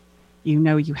need. You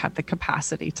know you have the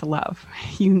capacity to love.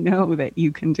 You know that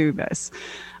you can do this.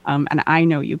 And I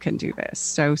know you can do this.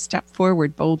 So step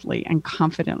forward boldly and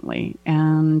confidently.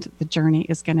 And the journey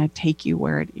is going to take you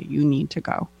where you need to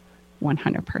go,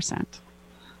 100%.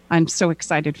 I'm so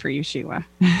excited for you, Sheila.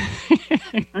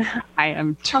 I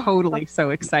am totally so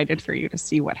excited for you to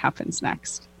see what happens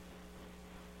next.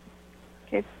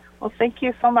 Okay. Well, thank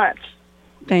you so much.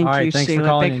 Thank All right, you, thanks for Sheila.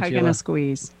 calling Big in, hug Sheila. and a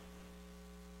squeeze.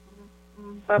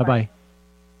 Bye-bye.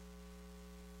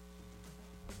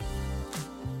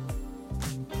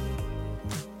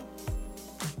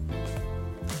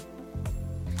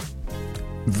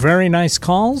 Very nice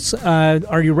calls.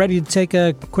 Are you ready to take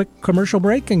a quick commercial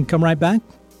break and come right back?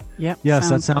 Yep. Yes,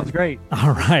 that sounds great.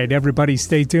 All right, everybody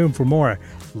stay tuned for more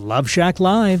Love Shack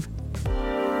Live.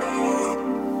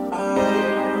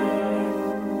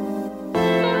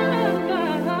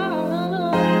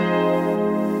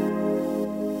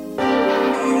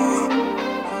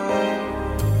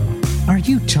 Are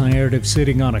you tired of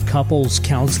sitting on a couple's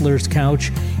counselor's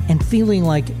couch and feeling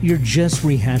like you're just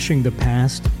rehashing the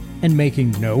past and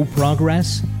making no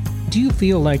progress? Do you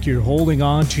feel like you're holding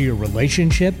on to your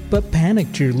relationship but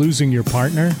panicked you're losing your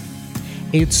partner?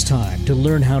 It's time to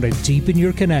learn how to deepen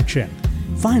your connection,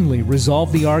 finally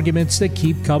resolve the arguments that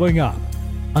keep coming up,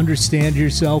 understand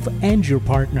yourself and your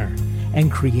partner,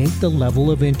 and create the level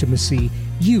of intimacy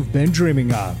you've been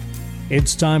dreaming of.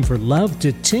 It's time for love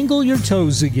to tingle your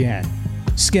toes again.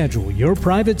 Schedule your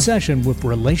private session with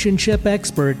relationship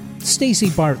expert Stacey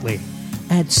Bartley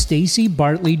at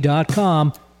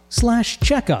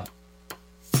staceybartley.com/checkup.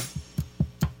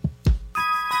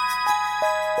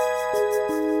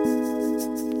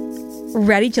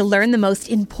 Ready to learn the most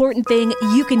important thing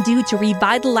you can do to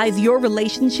revitalize your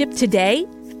relationship today?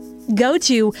 Go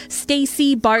to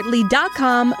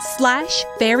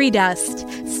staceybartley.com/fairydust.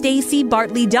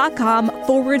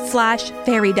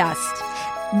 staceybartley.com/fairydust.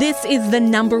 This is the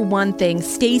number one thing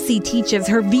Stacey teaches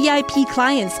her VIP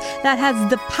clients that has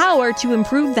the power to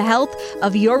improve the health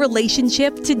of your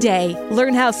relationship today.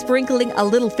 Learn how sprinkling a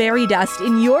little fairy dust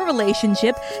in your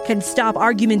relationship can stop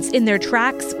arguments in their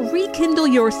tracks, rekindle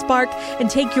your spark, and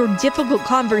take your difficult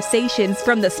conversations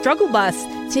from the struggle bus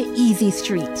to easy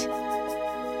street.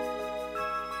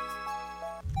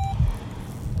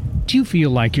 Do you feel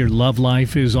like your love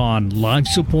life is on life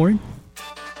support?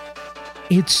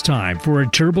 It's time for a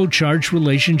turbocharged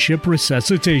relationship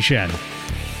resuscitation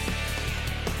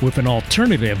with an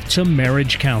alternative to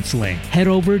marriage counseling. Head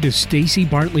over to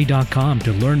staceybartley.com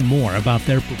to learn more about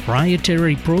their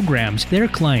proprietary programs their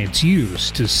clients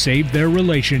use to save their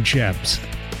relationships.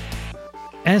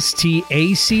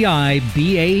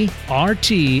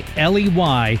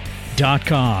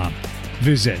 staceybartley.com.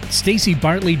 Visit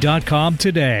staceybartley.com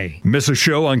today. Miss a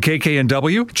show on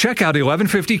KKNW? Check out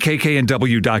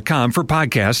 1150kknw.com for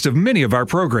podcasts of many of our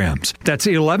programs. That's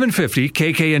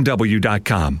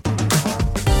 1150kknw.com.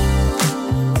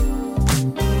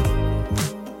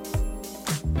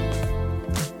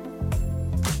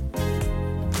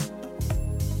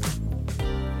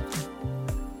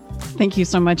 Thank you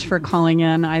so much for calling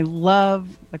in. I love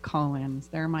the call-ins.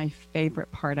 They're my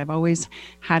favorite part. I've always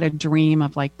had a dream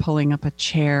of like pulling up a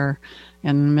chair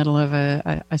in the middle of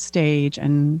a stage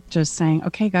and just saying,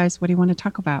 okay, guys, what do you want to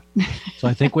talk about? So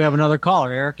I think we have another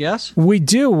caller, Eric, yes? We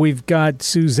do. We've got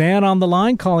Suzanne on the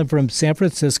line calling from San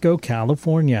Francisco,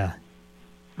 California.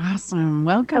 Awesome.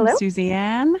 Welcome, Hello.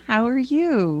 Suzanne. How are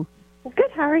you?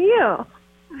 Good. How are you?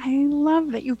 I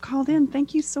love that you called in.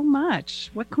 Thank you so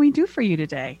much. What can we do for you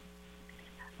today?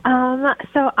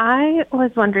 So I was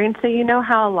wondering, so you know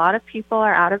how a lot of people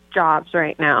are out of jobs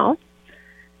right now,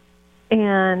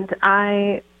 and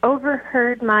I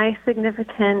overheard my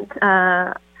significant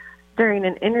during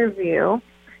an interview,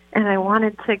 and I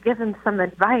wanted to give him some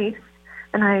advice,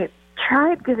 and I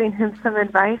tried giving him some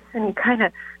advice, and he kind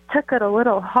of took it a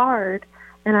little hard,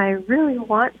 and I really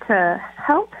want to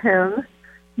help him,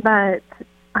 but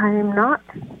I'm not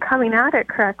coming at it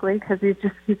correctly because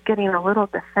he's getting a little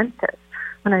defensive.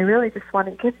 And I really just want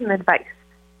to give him advice.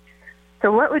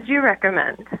 So what would you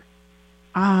recommend?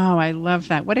 Oh, I love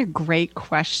that. What a great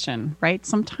question, right?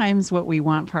 Sometimes what we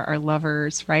want for our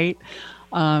lovers, right,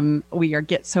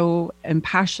 get so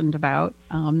impassioned about,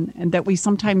 and that we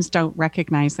sometimes don't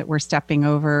recognize that we're stepping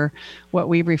over what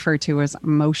we refer to as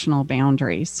emotional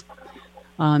boundaries.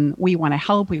 We want to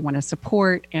help, we want to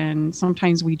support, and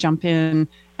sometimes we jump in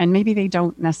and maybe they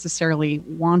don't necessarily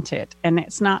want it. And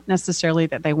it's not necessarily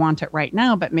that they want it right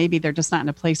now, but maybe they're just not in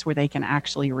a place where they can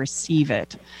actually receive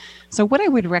it. So what I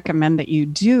would recommend that you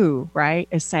do, right,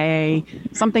 is say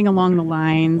something along the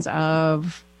lines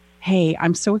of, hey,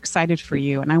 I'm so excited for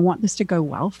you and I want this to go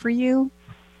well for you.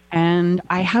 And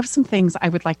I have some things I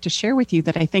would like to share with you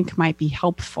that I think might be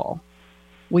helpful.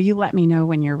 Will you let me know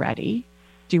when you're ready?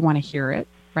 Do you want to hear it?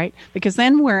 Right? Because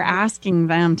then we're asking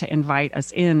them to invite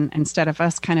us in instead of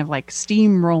us kind of like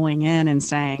steamrolling in and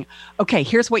saying, okay,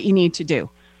 here's what you need to do,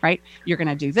 right? You're going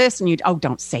to do this and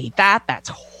don't say that. That's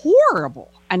horrible.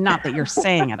 And not that you're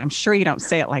saying it. I'm sure you don't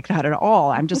say it like that at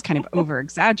all. I'm just kind of over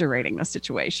exaggerating the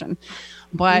situation.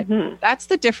 But that's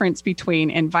the difference between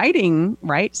inviting,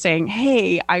 right? Saying,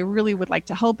 hey, I really would like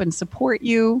to help and support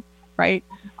you, right?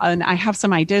 And I have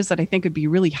some ideas that I think would be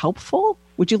really helpful.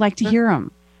 Would you like to hear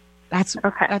them?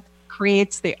 That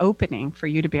creates the opening for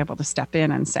you to be able to step in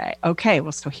and say, okay,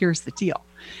 well, so here's the deal.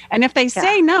 And if they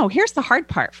say no, here's the hard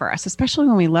part for us, especially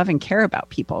when we love and care about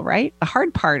people, right? The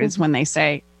hard part is when they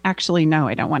say, actually, no,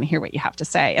 I don't want to hear what you have to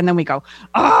say. And then we go,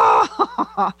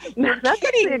 oh, that's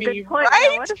kidding a me, good point. right?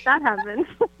 Yeah, what if that happens?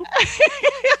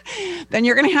 Then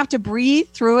you're going to have to breathe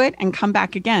through it and come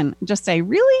back again. Just say,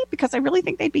 really? Because I really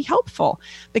think they'd be helpful.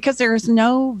 Because there is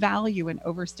no value in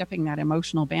overstepping that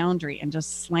emotional boundary and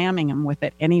just slamming them with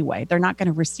it anyway. They're not going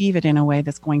to receive it in a way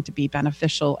that's going to be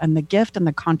beneficial. And the gift and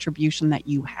the contribution that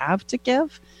you have to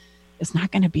give is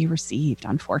not going to be received,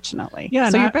 unfortunately. Yeah,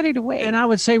 so you're ready to wait. And I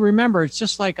would say, remember, it's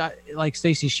just like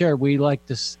Stacey shared. We like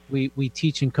this. We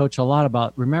teach and coach a lot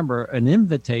about. Remember, an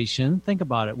invitation. Think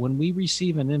about it. When we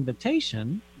receive an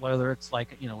invitation, whether it's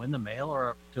like in the mail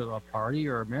or to a party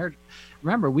or a marriage,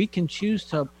 remember we can choose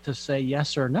to say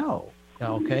yes or no.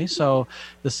 Okay, so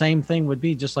the same thing would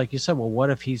be just like you said. Well,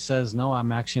 what if he says no?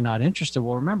 I'm actually not interested.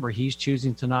 Well, remember, he's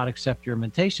choosing to not accept your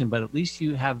invitation, but at least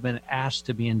you have been asked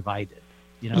to be invited.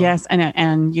 Yes.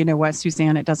 And you know what,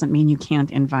 Suzanne, it doesn't mean you can't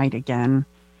invite again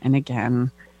and again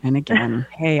and again.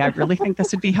 Hey, I really think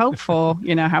this would be helpful.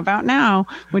 How about now?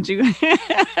 Would you?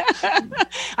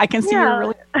 I can see you're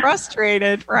really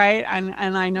frustrated, right?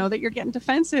 And I know that you're getting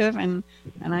defensive and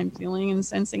I'm feeling and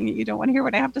sensing that you don't want to hear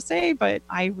what I have to say, but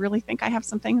I really think I have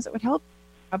some things that would help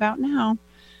about now.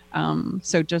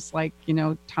 So just like,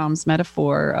 Tom's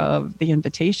metaphor of the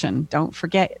invitation, don't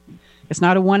forget, it's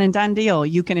not a one and done deal.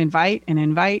 You can invite and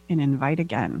invite and invite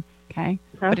again. Okay.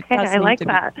 Okay. I like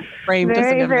that. Framed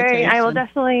as an invitation. I will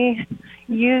definitely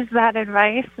use that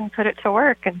advice and put it to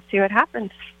work and see what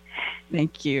happens.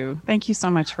 Thank you. Thank you so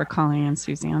much for calling in,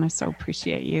 Suzanne. I so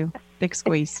appreciate you. Big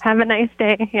squeeze. Have a nice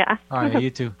day. Yeah. All right.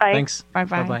 You too. Bye. Thanks.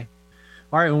 Bye-bye. Bye-bye.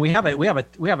 All right. And we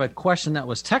have a question that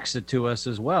was texted to us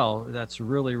as well. That's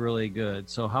really, really good.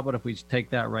 So how about if we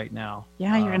take that right now?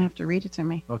 Yeah. You're going to have to read it to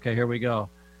me. Okay. Here we go.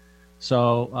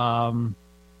 So,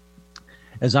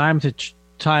 as I'm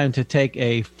trying to take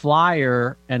a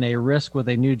flyer and a risk with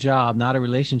a new job, not a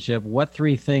relationship, what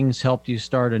 3 things helped you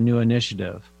start a new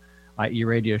initiative? i.e.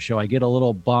 radio show. I get a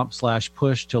little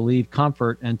bump/push to leave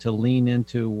comfort and to lean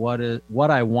into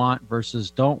what I want versus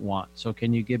don't want. So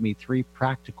can you give me 3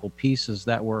 practical pieces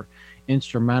that were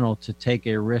instrumental to take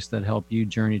a risk that helped you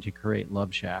journey to create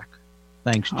Love Shack?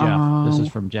 Thanks, Jeff. This is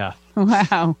from Jeff.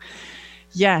 Wow.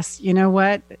 Yes. You know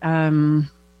what?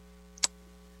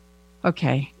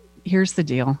 Okay. Here's the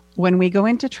deal. When we go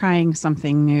into trying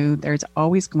something new, there's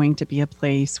always going to be a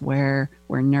place where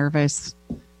we're nervous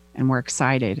and we're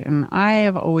excited. And I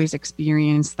have always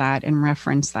experienced that and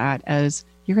referenced that as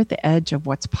you're at the edge of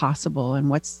what's possible and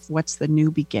what's the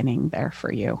new beginning there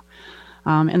for you.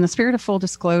 In the spirit of full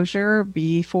disclosure,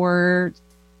 before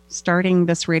starting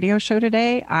this radio show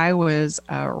today, I was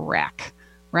a wreck.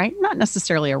 Right? Not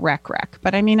necessarily a wreck,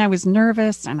 but I mean, I was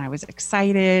nervous and I was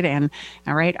excited and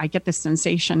all right, I get this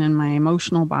sensation in my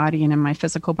emotional body and in my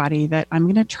physical body that I'm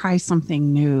going to try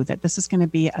something new, that this is going to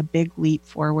be a big leap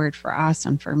forward for us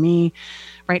and for me,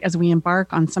 right? As we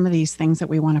embark on some of these things that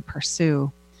we want to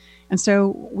pursue. And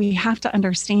so we have to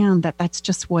understand that that's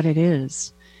just what it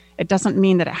is. It doesn't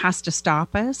mean that it has to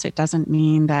stop us. It doesn't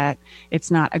mean that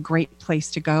it's not a great place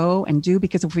to go and do,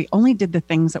 because if we only did the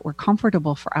things that were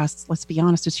comfortable for us, let's be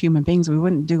honest, as human beings, we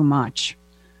wouldn't do much,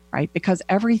 right? Because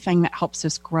everything that helps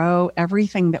us grow,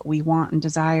 everything that we want and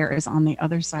desire is on the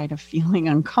other side of feeling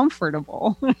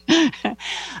uncomfortable.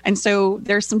 And so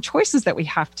there's some choices that we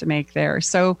have to make there.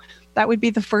 So that would be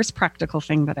the first practical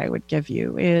thing that I would give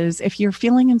you is if you're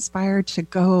feeling inspired to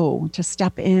go, to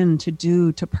step in, to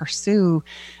do, to pursue,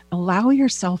 allow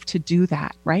yourself to do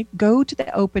that, right? Go to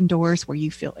the open doors where you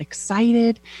feel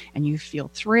excited and you feel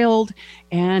thrilled.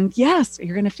 And yes,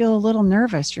 you're going to feel a little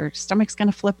nervous. Your stomach's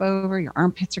going to flip over. Your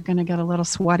armpits are going to get a little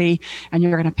sweaty and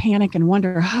you're going to panic and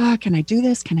wonder, can I do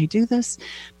this? Can I do this?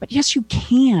 But yes, you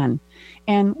can.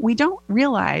 And we don't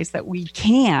realize that we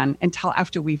can until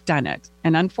after we've done it.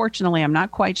 And unfortunately, I'm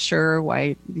not quite sure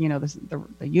why, the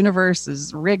universe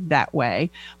is rigged that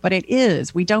way, but it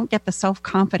is. We don't get the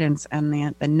self-confidence and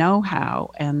the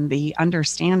know-how and the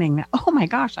understanding that, oh my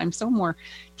gosh, I'm so more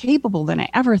capable than I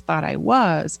ever thought I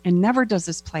was. And never does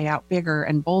this play out bigger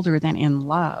and bolder than in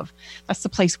love. That's the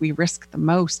place we risk the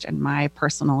most, in my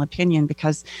personal opinion,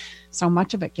 because so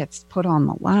much of it gets put on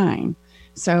the line.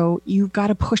 So you've got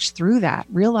to push through that.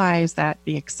 Realize that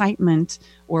the excitement,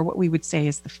 or what we would say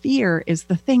is the fear, is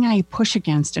the thing I push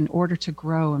against in order to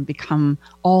grow and become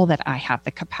all that I have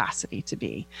the capacity to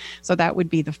be. So that would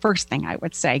be the first thing I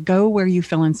would say. Go where you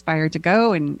feel inspired to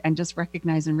go, and just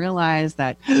recognize and realize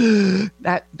that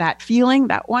that feeling,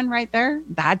 that one right there,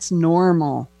 that's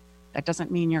normal. That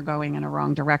doesn't mean you're going in a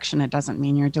wrong direction. It doesn't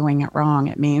mean you're doing it wrong.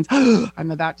 It means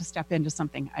I'm about to step into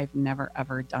something I've never,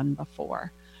 ever done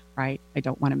before. Right? I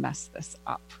don't want to mess this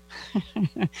up.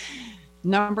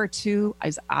 Number 2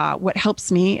 is what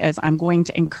helps me is I'm going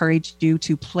to encourage you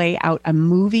to play out a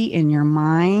movie in your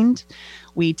mind.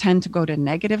 We tend to go to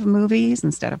negative movies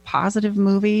instead of positive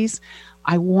movies.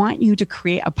 I want you to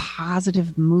create a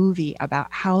positive movie about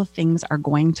how things are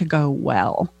going to go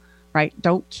well. Right?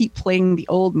 Don't keep playing the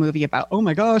old movie about, oh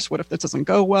my gosh, what if this doesn't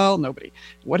go well?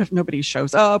 What if nobody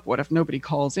shows up? What if nobody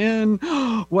calls in?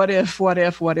 What if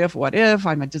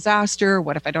I'm a disaster?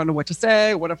 What if I don't know what to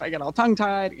say? What if I get all tongue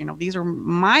tied? These are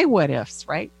my what ifs,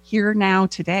 right? Here, now,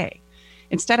 today.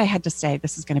 Instead, I had to say,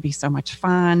 this is going to be so much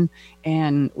fun.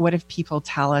 And what if people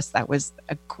tell us that was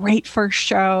a great first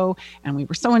show and we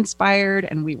were so inspired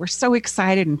and we were so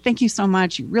excited and thank you so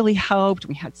much. You really helped.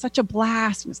 We had such a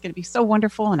blast and it's going to be so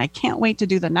wonderful. And I can't wait to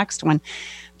do the next one.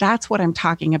 That's what I'm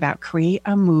talking about. Create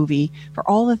a movie for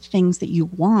all the things that you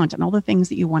want and all the things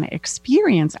that you want to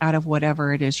experience out of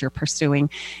whatever it is you're pursuing.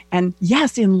 And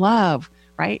yes, in love,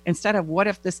 right? Instead of what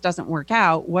if this doesn't work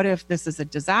out? What if this is a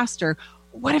disaster?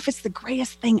 What if it's the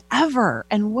greatest thing ever?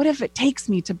 And what if it takes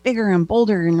me to bigger and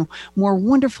bolder and more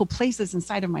wonderful places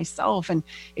inside of myself? And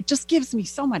it just gives me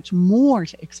so much more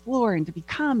to explore and to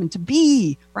become and to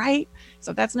be, right?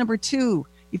 So that's number 2.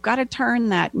 You've got to turn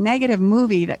that negative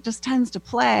movie that just tends to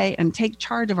play and take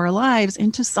charge of our lives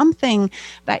into something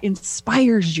that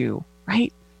inspires you,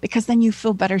 right? Because then you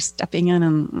feel better stepping in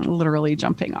and literally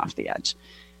jumping off the edge.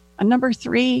 And number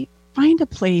 3, find a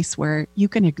place where you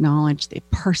can acknowledge the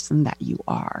person that you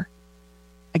are.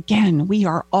 Again, we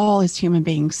are all as human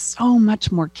beings so much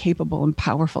more capable and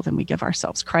powerful than we give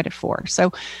ourselves credit for.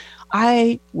 So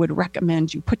I would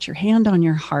recommend you put your hand on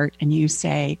your heart and you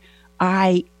say,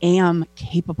 I am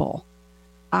capable.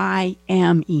 I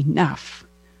am enough.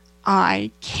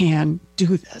 I can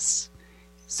do this.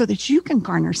 So that you can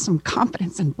garner some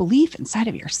confidence and belief inside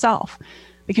of yourself.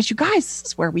 Because you guys, this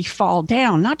is where we fall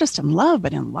down, not just in love,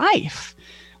 but in life.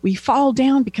 We fall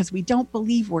down because we don't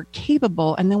believe we're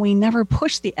capable, and then we never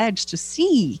push the edge to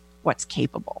see what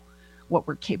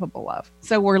we're capable of.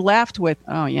 So we're left with,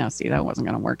 oh yeah, see, that wasn't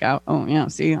going to work out. Oh yeah,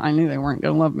 see, I knew they weren't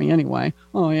going to love me anyway.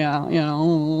 Oh yeah,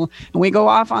 and we go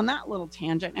off on that little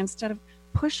tangent instead of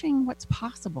pushing what's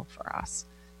possible for us.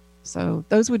 So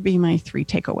those would be my 3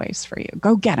 takeaways for you.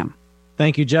 Go get them.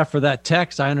 Thank you, Jeff, for that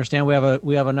text. I understand we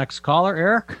have a next caller,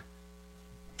 Eric.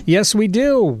 Yes, we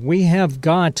do. We have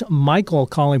got Michael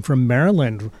calling from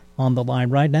Maryland on the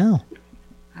line right now.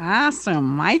 Awesome,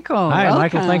 Michael. Hi, welcome.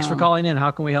 Michael. Thanks for calling in.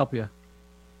 How can we help you?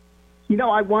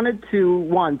 I wanted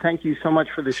to, thank you so much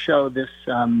for the show. This,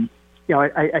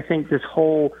 I think this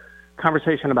whole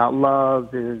conversation about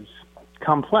love is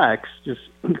complex, just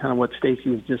kind of what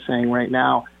Stacey was just saying right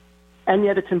now. And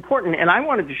yet it's important. And I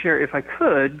wanted to share, if I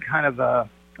could, kind of a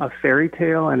fairy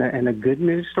tale and a good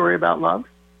news story about love.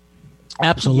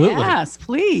 Absolutely. Yes,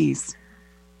 please.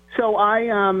 So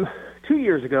I, 2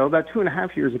 years ago, about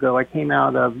 2.5 years ago, I came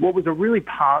out of what was a really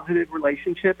positive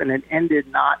relationship, and it ended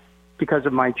not because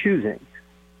of my choosing.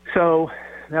 So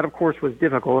that, of course, was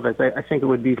difficult, as I think it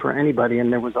would be for anybody,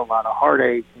 and there was a lot of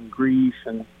heartache and grief.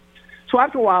 And so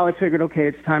after a while, I figured, okay,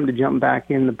 it's time to jump back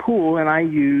in the pool, and I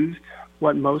used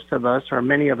what most of us, or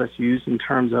many of us, use in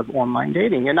terms of online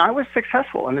dating. And I was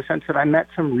successful in the sense that I met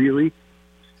some really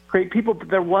great people, but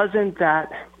there wasn't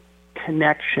that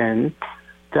connection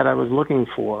that I was looking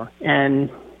for. And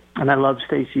I love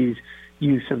Stacey's,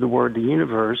 use of the word the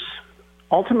universe.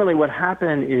 Ultimately, what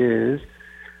happened is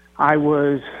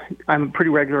I'm pretty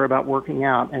regular about working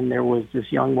out, and there was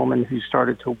this young woman who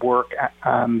started to work at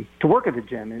the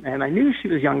gym, and I knew she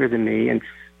was younger than me. And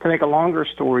to make a longer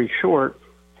story short,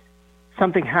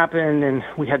 something happened, and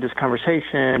we had this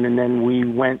conversation, and then we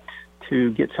went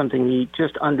to get something to eat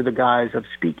just under the guise of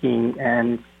speaking.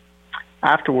 And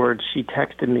afterwards, she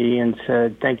texted me and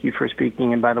said, "Thank you for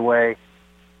speaking, and by the way,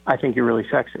 I think you're really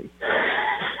sexy."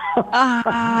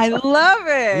 I love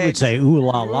it. You would say, ooh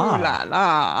la la. Ooh la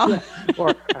la.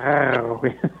 Or, oh.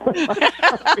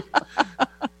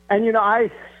 And, you know, I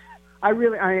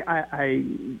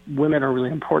women are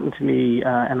really important to me,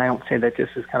 and I don't say that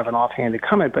just as kind of an offhanded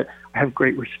comment, but I have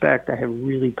great respect. I have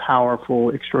really powerful,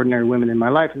 extraordinary women in my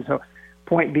life. And so,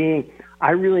 point being,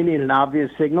 I really need an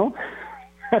obvious signal.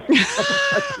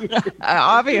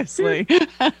 Obviously.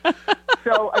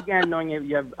 So, again, knowing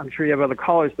I'm sure you have other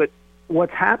callers, but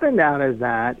what's happened out of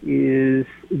that is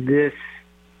this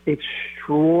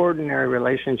extraordinary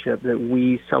relationship that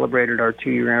we celebrated our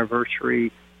 2-year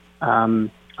anniversary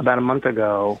about a month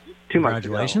ago, 2 months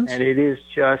ago. Congratulations. And it is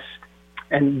just,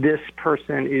 and this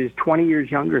person is 20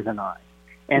 years younger than I.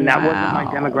 And that wasn't my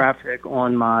demographic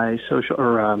on my social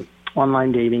or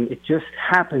online dating. It just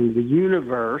happened. The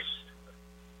universe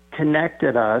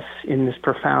connected us in this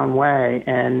profound way.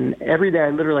 And every day I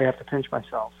literally have to pinch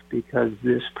myself because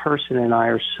this person and I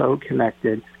are so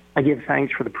connected. I give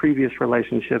thanks for the previous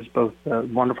relationships, both the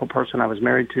wonderful person I was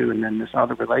married to and then this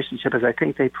other relationship, as I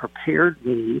think they prepared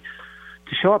me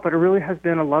to show up. But it really has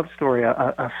been a love story,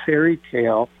 a fairy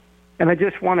tale. And I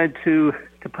just wanted to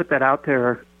put that out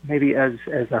there maybe as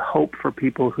a hope for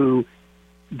people who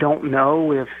don't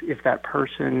know if that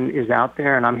person is out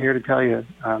there. And I'm here to tell you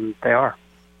they are.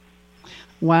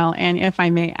 Well, and if I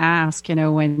may ask, you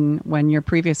know, when your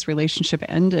previous relationship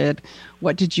ended,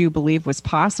 what did you believe was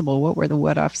possible? What were the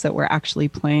what-ifs that were actually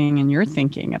playing in your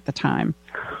thinking at the time?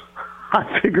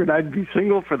 I figured I'd be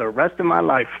single for the rest of my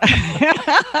life.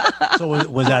 So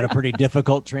was that a pretty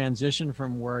difficult transition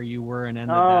from where you were and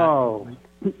ended? Oh,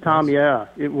 Tom, yeah.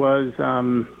 It was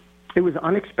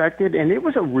unexpected, and it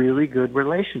was a really good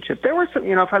relationship. There were some,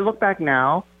 you know, if I look back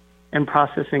now and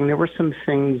processing, there were some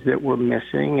things that were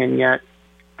missing, and yet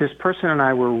this person and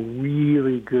I were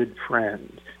really good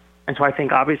friends. And so I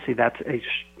think obviously that's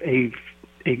a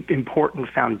important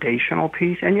foundational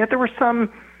piece. And yet there were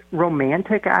some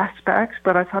romantic aspects,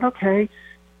 but I thought, okay.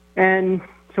 And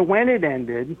so when it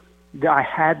ended, I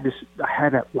had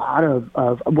a lot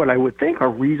of what I would think are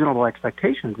reasonable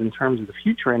expectations in terms of the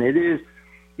future. And it is,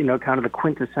 you know, kind of the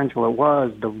quintessential it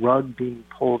was, the rug being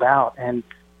pulled out. And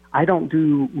I don't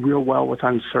do real well with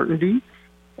uncertainty.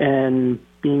 And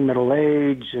being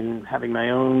middle-aged and having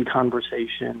my own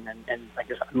conversation, and I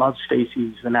guess I love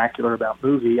Stacey's vernacular about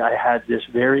movie, I had this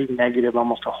very negative,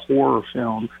 almost a horror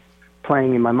film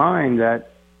playing in my mind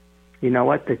that, you know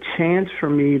what, the chance for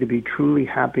me to be truly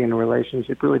happy in a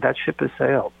relationship, really, that ship has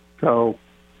sailed. So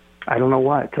I don't know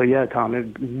what. So, yeah, Tom, it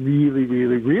was really,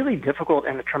 really, really difficult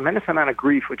and a tremendous amount of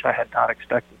grief, which I had not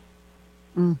expected.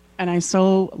 And I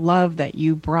so love that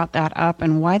you brought that up.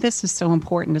 And why this is so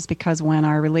important is because when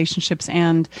our relationships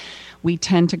end, we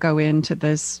tend to go into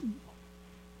this,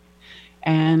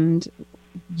 and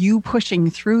you pushing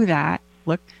through that,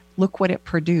 look what it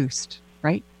produced,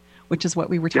 right? Which is what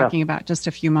we were talking about just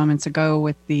a few moments ago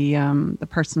with the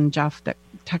person, Jeff, that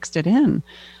texted in,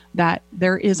 that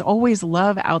there is always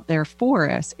love out there for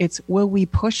us. It's will we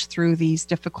push through these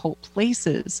difficult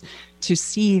places to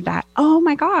see that, oh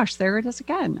my gosh, there it is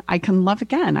again. I can love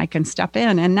again. I can step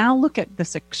in. And now look at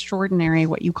this extraordinary,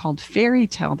 what you called fairy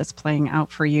tale that's playing out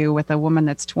for you with a woman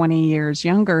that's 20 years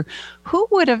younger. Who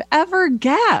would have ever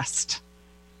guessed,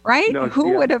 right?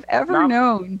 Who would have ever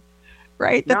known,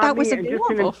 right? That was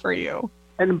available for you.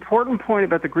 An important point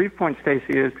about the grief point,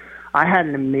 Stacey, is I had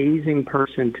an amazing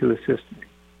person to assist me.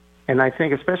 And I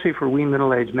think, especially for we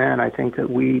middle-aged men, I think that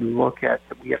we look at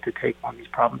that we have to take on these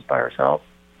problems by ourselves.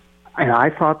 And I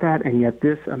thought that, and yet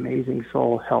this amazing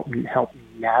soul helped me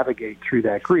navigate through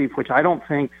that grief, which I don't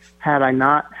think, had I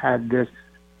not had this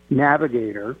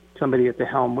navigator, somebody at the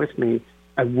helm with me,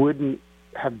 I wouldn't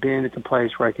have been at the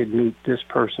place where I could meet this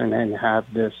person and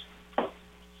have this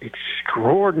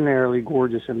extraordinarily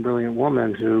gorgeous and brilliant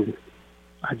woman who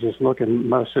I just look, and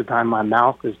most of the time my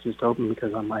mouth is just open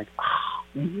because I'm like,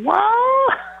 wow.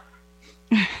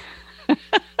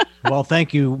 Well,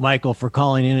 thank you, Michael, for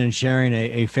calling in and sharing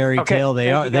a fairy tale.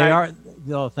 They are.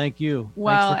 Oh, thank you.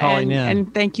 Well, thanks for calling in.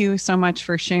 And thank you so much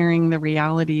for sharing the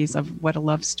realities of what a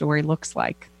love story looks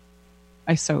like.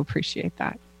 I so appreciate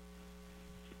that.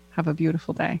 Have a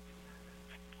beautiful day.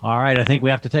 All right, I think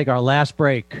we have to take our last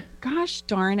break. Gosh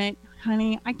darn it,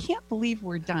 honey. I can't believe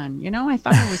we're done. I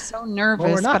thought I was so nervous,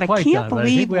 Well, we're not but quite I can't done, but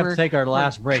believe I think we have to take our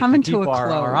last break coming to keep to a close.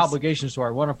 our obligations to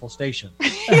our wonderful station.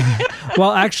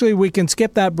 Well, actually, we can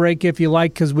skip that break if you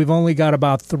like, because we've only got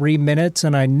about 3 minutes,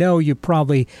 and I know you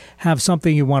probably have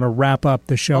something you want to wrap up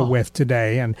the show with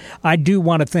today. And I do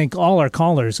want to thank all our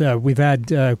callers. We've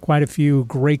had quite a few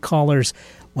great callers.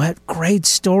 What great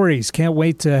stories. Can't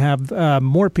wait to have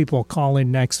more people call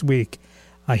in next week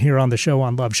here on the show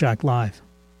on Love Shack Live.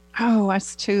 Oh,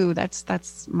 us too.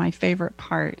 That's my favorite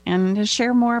part. And to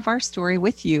share more of our story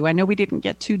with you. I know we didn't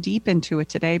get too deep into it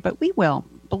today, but we will.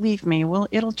 Believe me,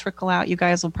 it'll trickle out. You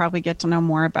guys will probably get to know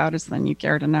more about us than you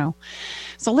care to know.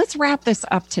 So let's wrap this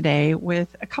up today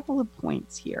with a couple of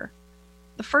points here.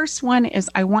 The first one is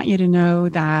I want you to know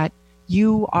that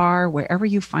you are, wherever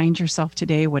you find yourself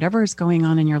today, whatever is going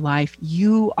on in your life,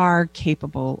 you are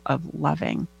capable of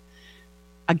loving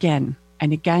again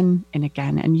and again and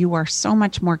again. And you are so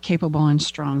much more capable and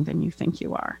strong than you think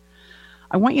you are.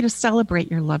 I want you to celebrate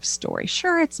your love story.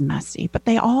 Sure, it's messy, but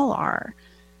they all are.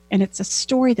 And it's a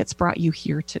story that's brought you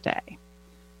here today.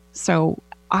 So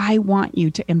I want you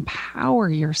to empower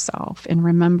yourself in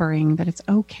remembering that it's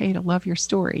okay to love your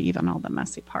story, even all the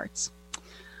messy parts.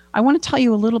 I want to tell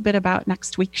you a little bit about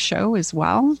next week's show as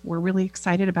well. We're really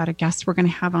excited about a guest we're going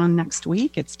to have on next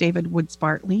week. It's David Woods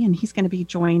Bartley, and he's going to be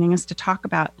joining us to talk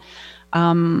about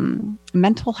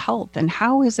mental health and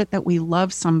how is it that we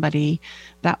love somebody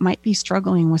that might be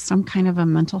struggling with some kind of a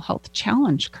mental health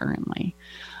challenge currently.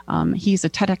 He's a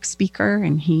TEDx speaker,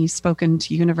 and he's spoken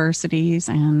to universities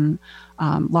and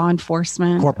law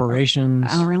enforcement corporations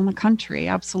around the country.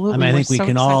 Absolutely. I think we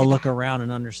can all look around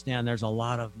and understand there's a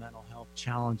lot of mental health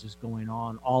challenges going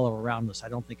on all around us. I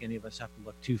don't think any of us have to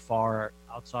look too far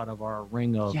outside of our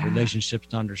ring of relationships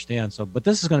to understand. So, but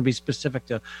this is going to be specific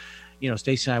to,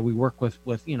 Stacey and I, we work with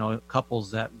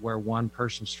couples where one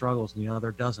person struggles and the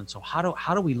other doesn't. So how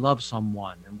do we love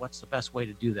someone, and what's the best way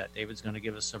to do that? David's going to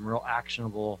give us some real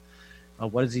actionable.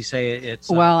 What does he say? It's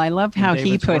well, I love how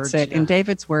he puts it. Yeah. In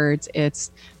David's words,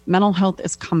 it's mental health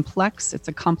is complex. It's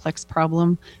a complex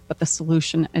problem, but the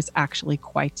solution is actually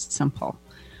quite simple.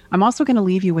 I'm also going to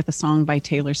leave you with a song by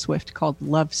Taylor Swift called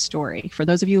Love Story. For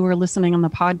those of you who are listening on the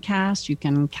podcast, you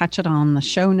can catch it on the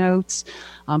show notes.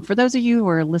 For those of you who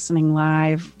are listening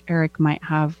live, Eric might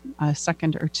have a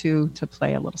second or two to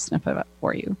play a little snippet of it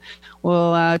for you.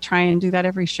 We'll try and do that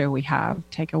every show we have.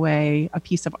 Take away a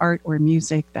piece of art or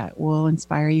music that will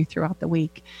inspire you throughout the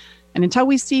week. And until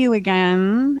we see you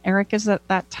again, Eric, is it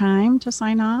that time to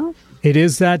sign off? It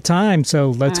is that time,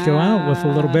 so let's go out with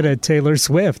a little bit of Taylor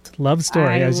Swift. Love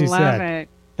story, as you said. I love it.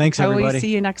 Thanks, everybody. Until we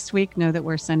see you next week, know that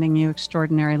we're sending you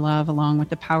extraordinary love along with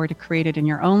the power to create it in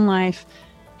your own life.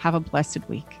 Have a blessed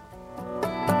week.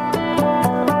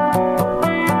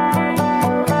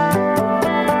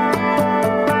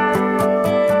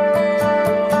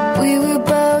 We were